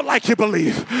 Shout like you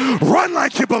believe. Run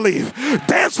like you believe.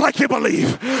 Dance like you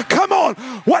believe. Come on.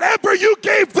 Whatever you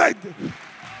gave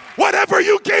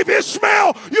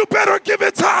Ishmael, you better give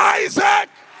it to Isaac.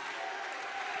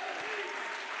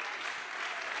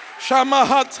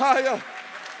 Shamahataya.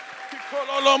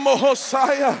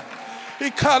 Ikololomohosaya.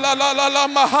 Ikalalala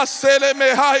mahasele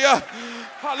mehaya.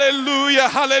 Hallelujah,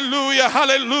 hallelujah,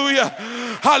 hallelujah,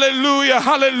 hallelujah,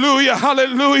 hallelujah,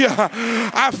 hallelujah.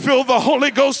 I feel the Holy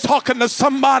Ghost talking to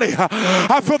somebody.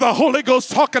 I feel the Holy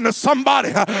Ghost talking to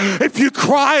somebody. If you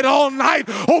cried all night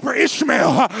over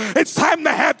Ishmael, it's time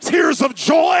to have tears of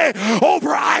joy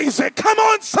over Isaac. Come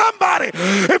on, somebody.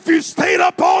 If you stayed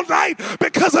up all night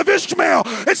because of Ishmael,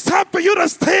 it's time for you to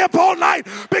stay up all night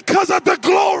because of the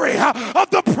glory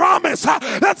of the promise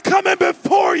that's coming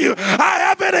before you. I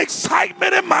have an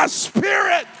excitement in my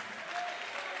spirit.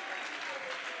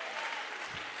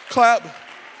 Clap,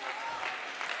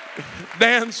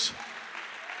 dance,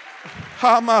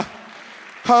 hama,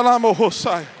 halamo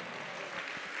hosai.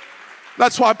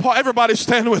 That's why Paul, everybody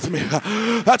stand with me.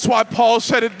 That's why Paul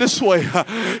said it this way.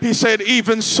 He said,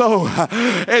 even so,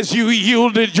 as you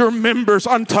yielded your members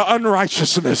unto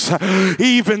unrighteousness,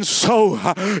 even so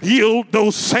yield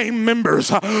those same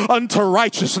members unto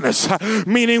righteousness.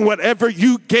 Meaning whatever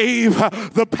you gave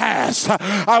the past,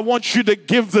 I want you to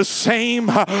give the same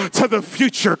to the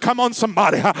future. Come on,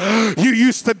 somebody. You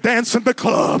used to dance in the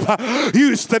club. You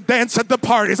used to dance at the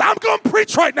parties. I'm going to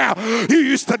preach right now. You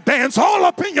used to dance all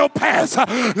up in your past.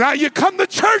 Now you come to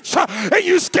church and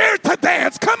you scared to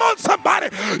dance. Come on, somebody.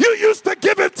 You used to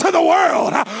give it to the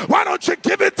world. Why don't you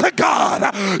give it to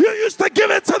God? You used to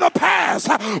give it to the past.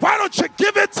 Why don't you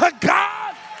give it to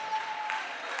God?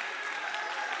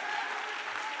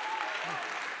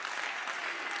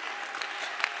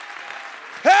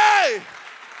 Hey!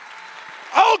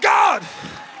 Oh, God!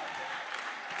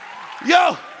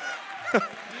 Yo!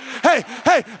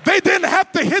 Hey, they didn't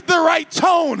have to hit the right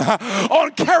tone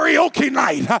on karaoke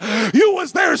night. You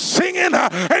was there singing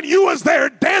and you was there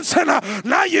dancing.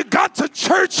 Now you got to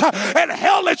church and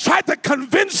hell, it tried to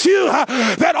convince you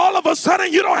that all of a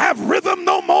sudden you don't have rhythm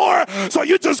no more. So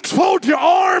you just fold your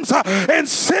arms and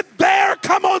sit there.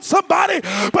 Come on, somebody.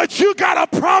 But you got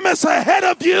a promise ahead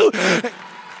of you.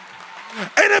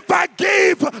 And if I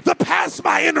gave the past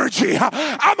my energy,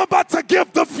 I'm about to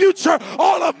give the future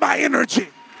all of my energy.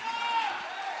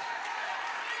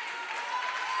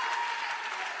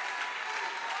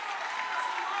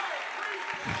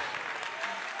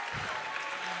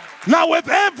 Now with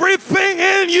everything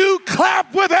in you,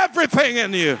 clap with everything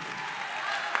in you.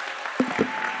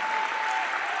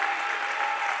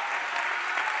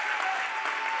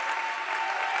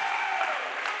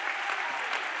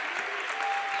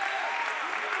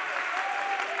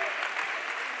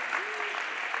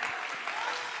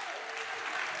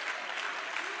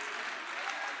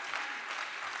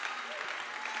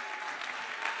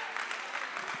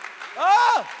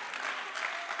 Oh!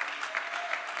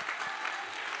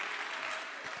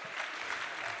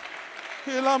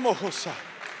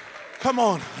 Come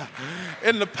on.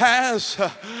 In the past,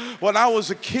 when I was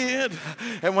a kid,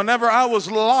 and whenever I was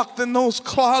locked in those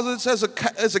closets as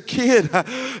a kid,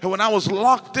 and when I was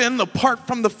locked in apart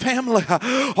from the family,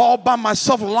 all by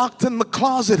myself, locked in the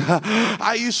closet,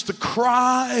 I used to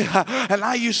cry and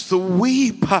I used to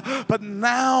weep. But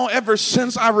now, ever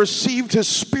since I received His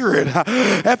Spirit,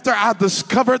 after I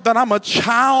discovered that I'm a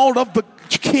child of the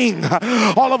King,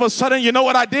 all of a sudden, you know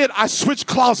what I did? I switched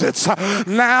closets.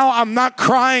 Now I'm not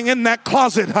crying in that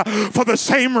closet for the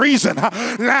same reason.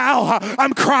 Now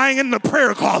I'm crying in the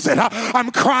prayer closet.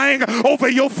 I'm crying over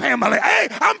your family. Hey,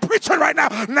 I'm preaching right now.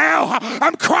 Now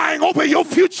I'm crying over your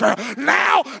future.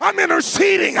 Now I'm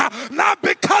interceding, not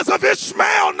because of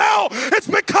Ishmael. No, it's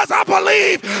because I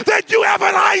believe that you have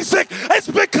an Isaac. It's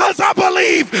because I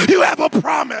believe you have a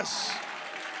promise.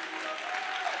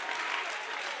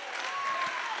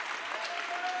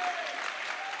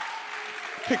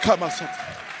 Here come something.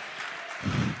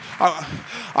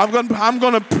 I'm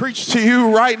going to preach to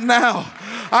you right now.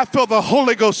 I feel the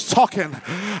Holy Ghost talking.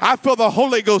 I feel the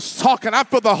Holy Ghost talking. I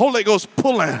feel the Holy Ghost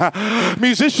pulling.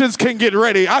 Musicians can get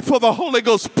ready. I feel the Holy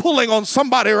Ghost pulling on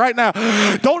somebody right now.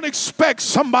 Don't expect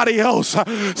somebody else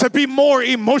to be more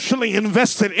emotionally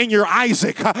invested in your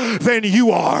Isaac than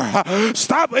you are.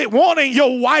 Stop wanting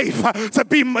your wife to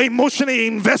be emotionally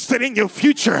invested in your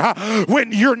future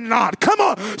when you're not. Come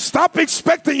on. Stop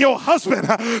expecting your husband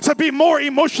to be more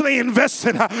emotionally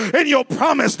invested in your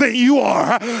promise than you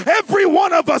are. Every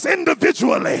one of us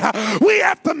individually, we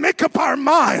have to make up our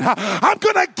mind. I'm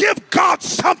going to give God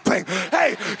something.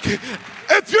 Hey,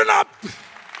 if you're not,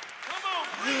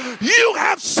 you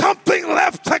have something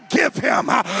left to give him.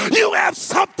 You have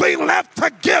something left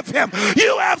to give him.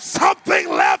 You have something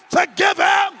left to give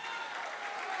him.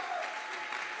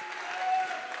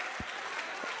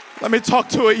 Let me talk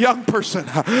to a young person.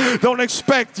 Don't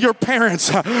expect your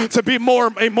parents to be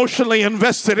more emotionally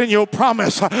invested in your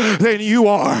promise than you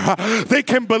are. They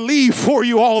can believe for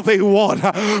you all they want,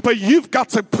 but you've got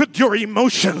to put your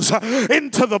emotions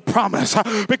into the promise,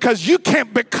 because you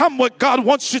can't become what God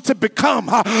wants you to become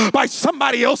by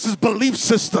somebody else's belief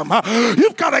system.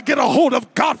 You've got to get a hold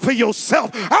of God for yourself.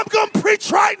 I'm going to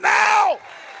preach right now.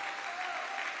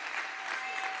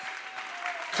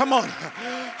 Come on.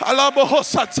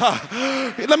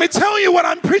 Let me tell you what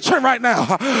I'm preaching right now.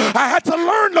 I had to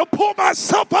learn to pull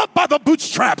myself up by the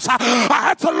bootstraps. I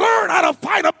had to learn how to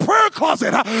find a prayer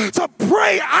closet to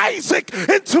pray Isaac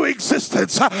into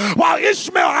existence. While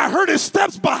Ishmael, I heard his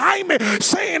steps behind me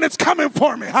saying it's coming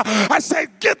for me. I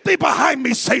said, get thee behind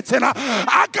me, Satan.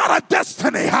 I got a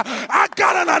destiny. I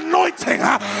got an anointing.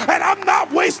 And I'm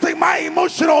not wasting my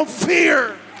emotion on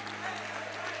fear.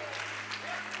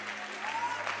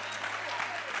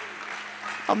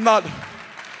 I'm not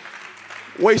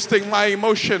wasting my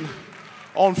emotion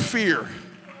on fear.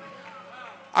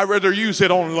 I'd rather use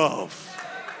it on love.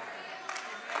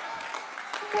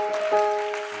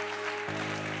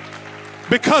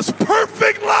 Because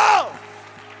perfect love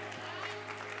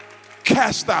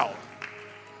casts out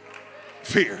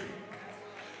fear.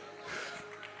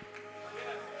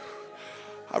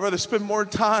 I'd rather spend more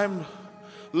time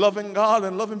loving God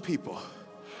and loving people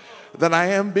than I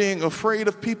am being afraid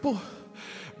of people,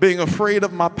 being afraid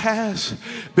of my past,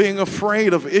 being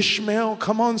afraid of Ishmael.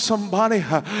 Come on, somebody.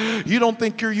 You don't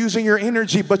think you're using your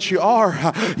energy, but you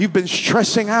are. You've been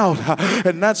stressing out.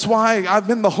 And that's why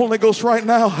I'm in the Holy Ghost right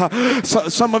now. So,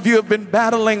 some of you have been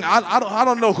battling. I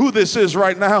don't know who this is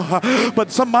right now,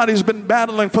 but somebody's been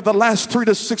battling for the last 3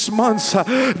 to 6 months.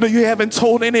 No, you haven't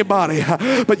told anybody,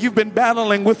 but you've been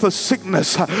battling with a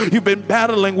sickness. You've been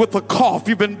battling with a cough.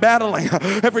 You've been battling.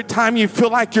 Every time you feel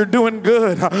like you're doing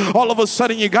good, all of a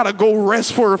sudden you got to go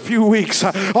rest for a few weeks.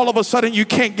 All of a sudden you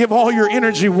can't give all your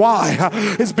energy. Why?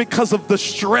 It's because of the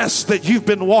stress that you've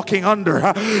been walking under.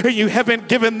 And you haven't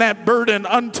given that burden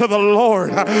unto the Lord.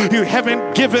 You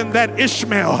haven't given that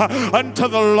Ishmael unto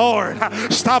the Lord.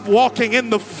 Stop walking in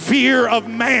the fear of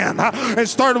man and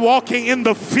start walking in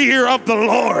the fear of the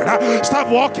Lord. Stop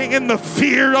walking in the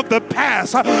fear of the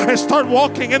past and start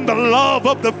walking in the love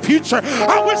of the future.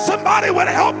 I wish somebody would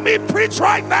help me preach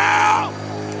right now.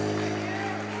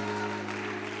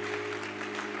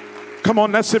 Come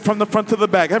on, that's it from the front to the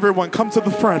back. Everyone, come to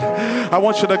the front. I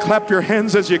want you to clap your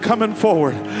hands as you're coming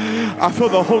forward. I feel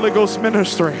the Holy Ghost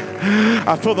ministry.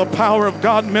 I feel the power of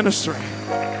God ministry.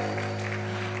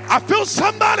 I feel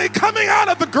somebody coming out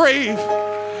of the grave.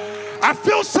 I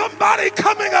feel somebody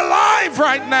coming alive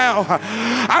right now.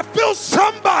 I feel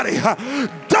somebody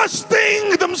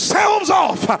dusting themselves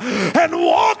off and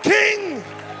walking.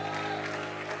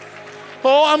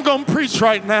 Oh, I'm going to preach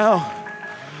right now.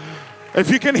 If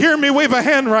you can hear me, wave a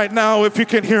hand right now if you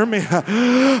can hear me.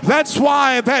 That's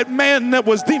why that man that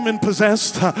was demon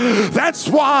possessed, that's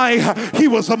why he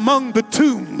was among the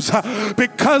tombs,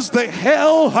 because the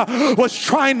hell was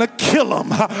trying to kill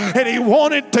him and he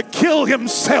wanted to kill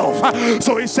himself.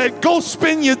 So he said, go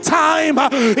spend your time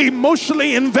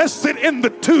emotionally invested in the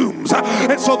tombs.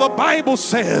 And so the Bible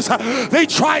says they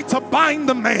tried to bind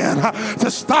the man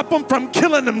to stop him from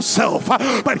killing himself,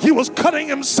 but he was cutting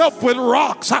himself with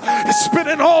rocks,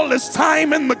 spending all this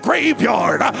time in the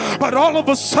graveyard. But all of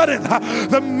a sudden,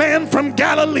 the man from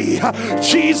Galilee,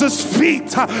 Jesus' feet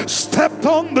stepped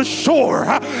on the shore.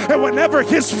 And whenever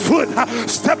his foot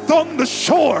stepped on the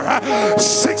shore,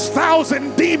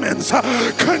 6,000 demons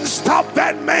couldn't stop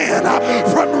that man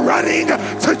from running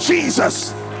to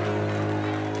Jesus.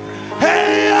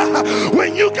 Hey,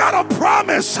 when you got a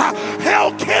promise,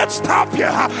 hell can't stop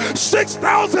you.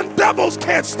 6,000 devils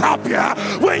can't stop you.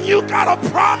 When you got a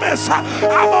promise, I'm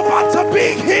about to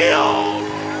be healed.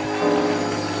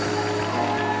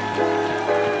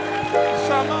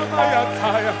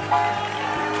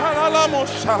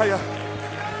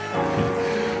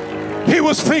 He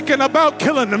was thinking about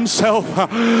killing himself,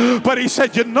 but he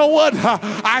said, you know what?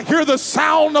 I hear the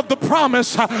sound of the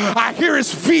promise. I hear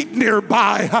his feet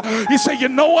nearby. He said, you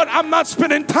know what? I'm not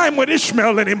spending time with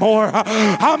Ishmael anymore.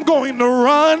 I'm going to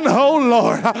run. Oh,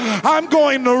 Lord. I'm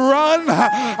going to run.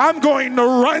 I'm going to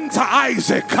run to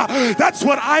Isaac. That's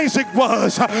what Isaac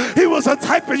was. He was a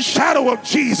type and shadow of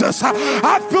Jesus.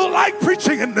 I feel like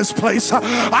preaching in this place.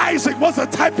 Isaac was a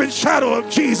type and shadow of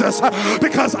Jesus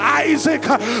because Isaac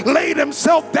laid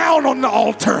himself down on the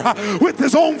altar with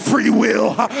his own free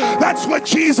will. That's what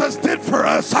Jesus did for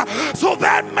us. So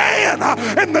that man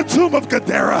in the tomb of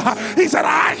Gadara, he said,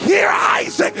 I hear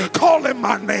Isaac calling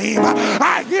my name.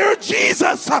 I hear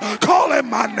Jesus calling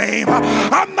my name.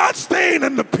 I'm not staying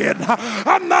in the pit.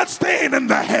 I'm not staying in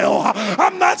the hell.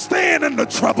 I'm not staying in the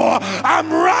trouble.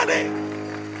 I'm running.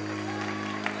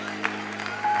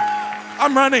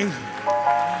 I'm running.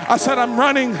 I said, I'm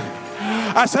running.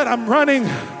 I said, I'm running.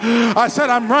 I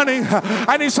said, I'm running.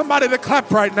 I need somebody to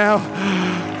clap right now.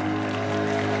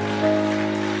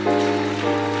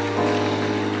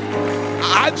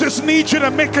 I just need you to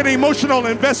make an emotional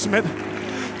investment.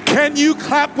 Can you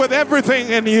clap with everything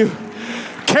in you?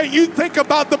 Can you think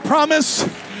about the promise?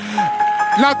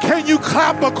 Now, can you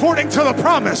clap according to the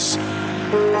promise?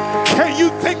 Can you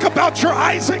think about your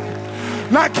Isaac?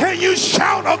 Now, can you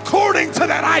shout according to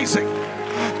that Isaac?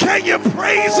 Can you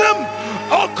praise him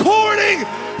according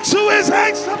to his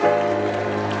excellence?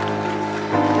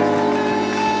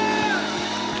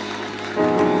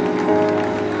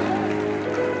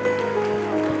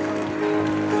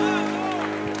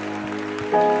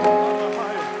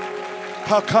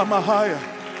 Hakamahaya,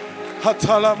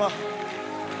 Hatalama.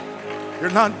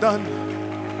 You're not done.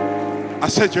 I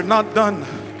said, you're not done.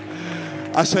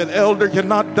 I said, elder, you're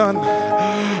not done.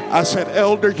 I said,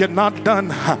 elder, you're not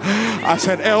done. I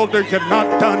said, elder, you're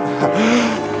not done.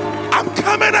 I'm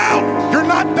coming out. You're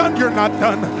not done. You're not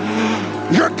done.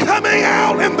 You're coming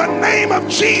out in the name of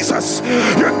Jesus.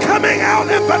 You're coming out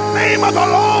in the name of the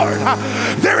Lord.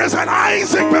 There is an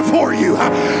Isaac before you.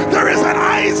 There is an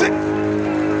Isaac.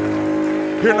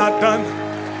 You're not done.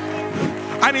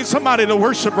 I need somebody to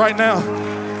worship right now.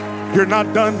 You're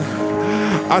not done.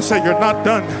 I said, you're not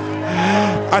done.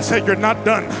 I said, you're not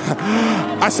done.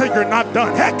 I said, you're not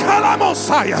done.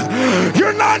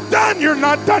 You're not done. You're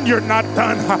not done. You're not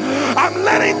done. I'm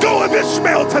letting go of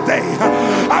Ishmael today.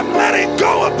 I'm letting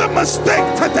go of the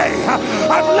mistake today.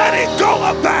 I'm letting go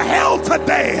of the hell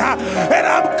today. And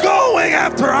I'm going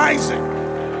after Isaac.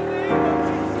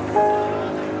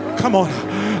 Come on.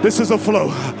 This is a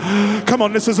flow. Come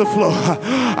on, this is a flow.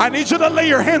 I need you to lay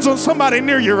your hands on somebody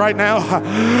near you right now.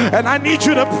 And I need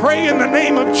you to pray in the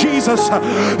name of Jesus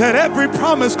that every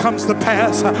promise comes to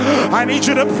pass. I need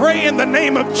you to pray in the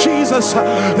name of Jesus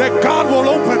that God will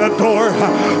open a door.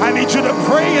 I need you to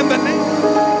pray in the name.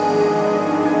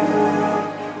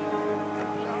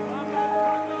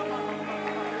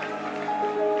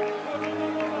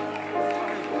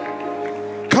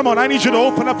 Come on, I need you to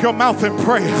open up your mouth and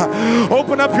pray.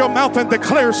 Open up your mouth and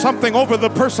declare something over the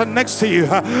person next to you.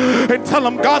 And tell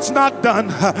them God's not done.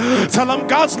 Tell them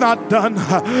God's not done.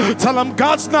 Tell them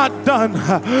God's not done.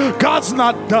 God's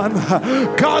not done.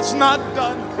 God's not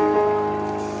done.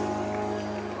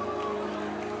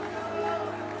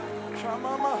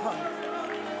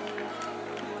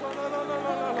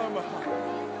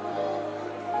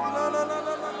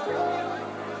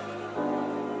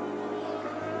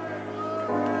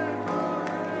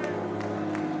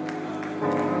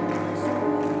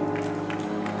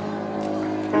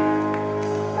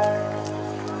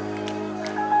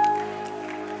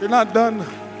 You're not done.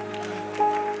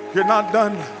 You're not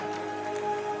done.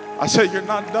 I said, you're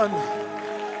not done.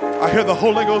 I hear the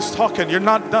Holy Ghost talking. You're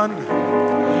not done.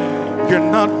 You're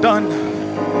not done.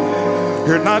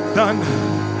 You're not done.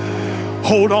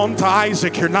 Hold on to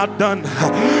Isaac. You're not done.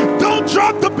 Don't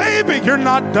drop the baby. You're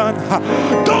not done.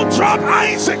 Don't drop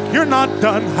Isaac. You're not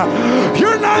done.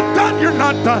 You're not done. You're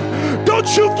not done.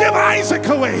 Don't you give Isaac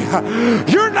away.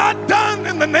 You're not done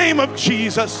in the name of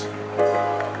Jesus.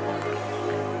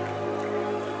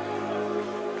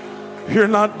 You're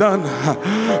not done.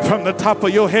 From the top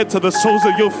of your head to the soles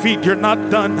of your feet, you're not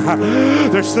done.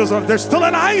 There's still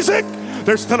an Isaac.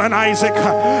 There's still an Isaac.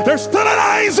 There's still an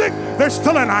Isaac. There's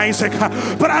still an Isaac.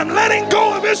 But I'm letting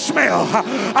go of Ishmael.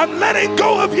 I'm letting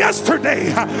go of yesterday.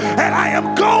 And I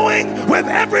am going with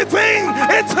everything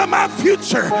into my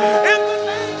future.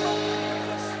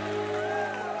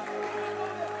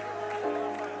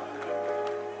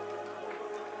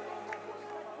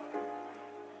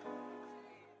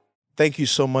 Thank you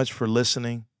so much for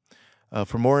listening.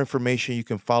 For more information, you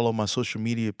can follow my social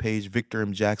media page, Victor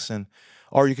M. Jackson,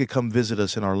 or you could come visit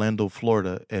us in Orlando,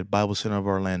 Florida at Bible Center of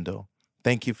Orlando.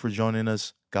 Thank you for joining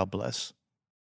us. God bless.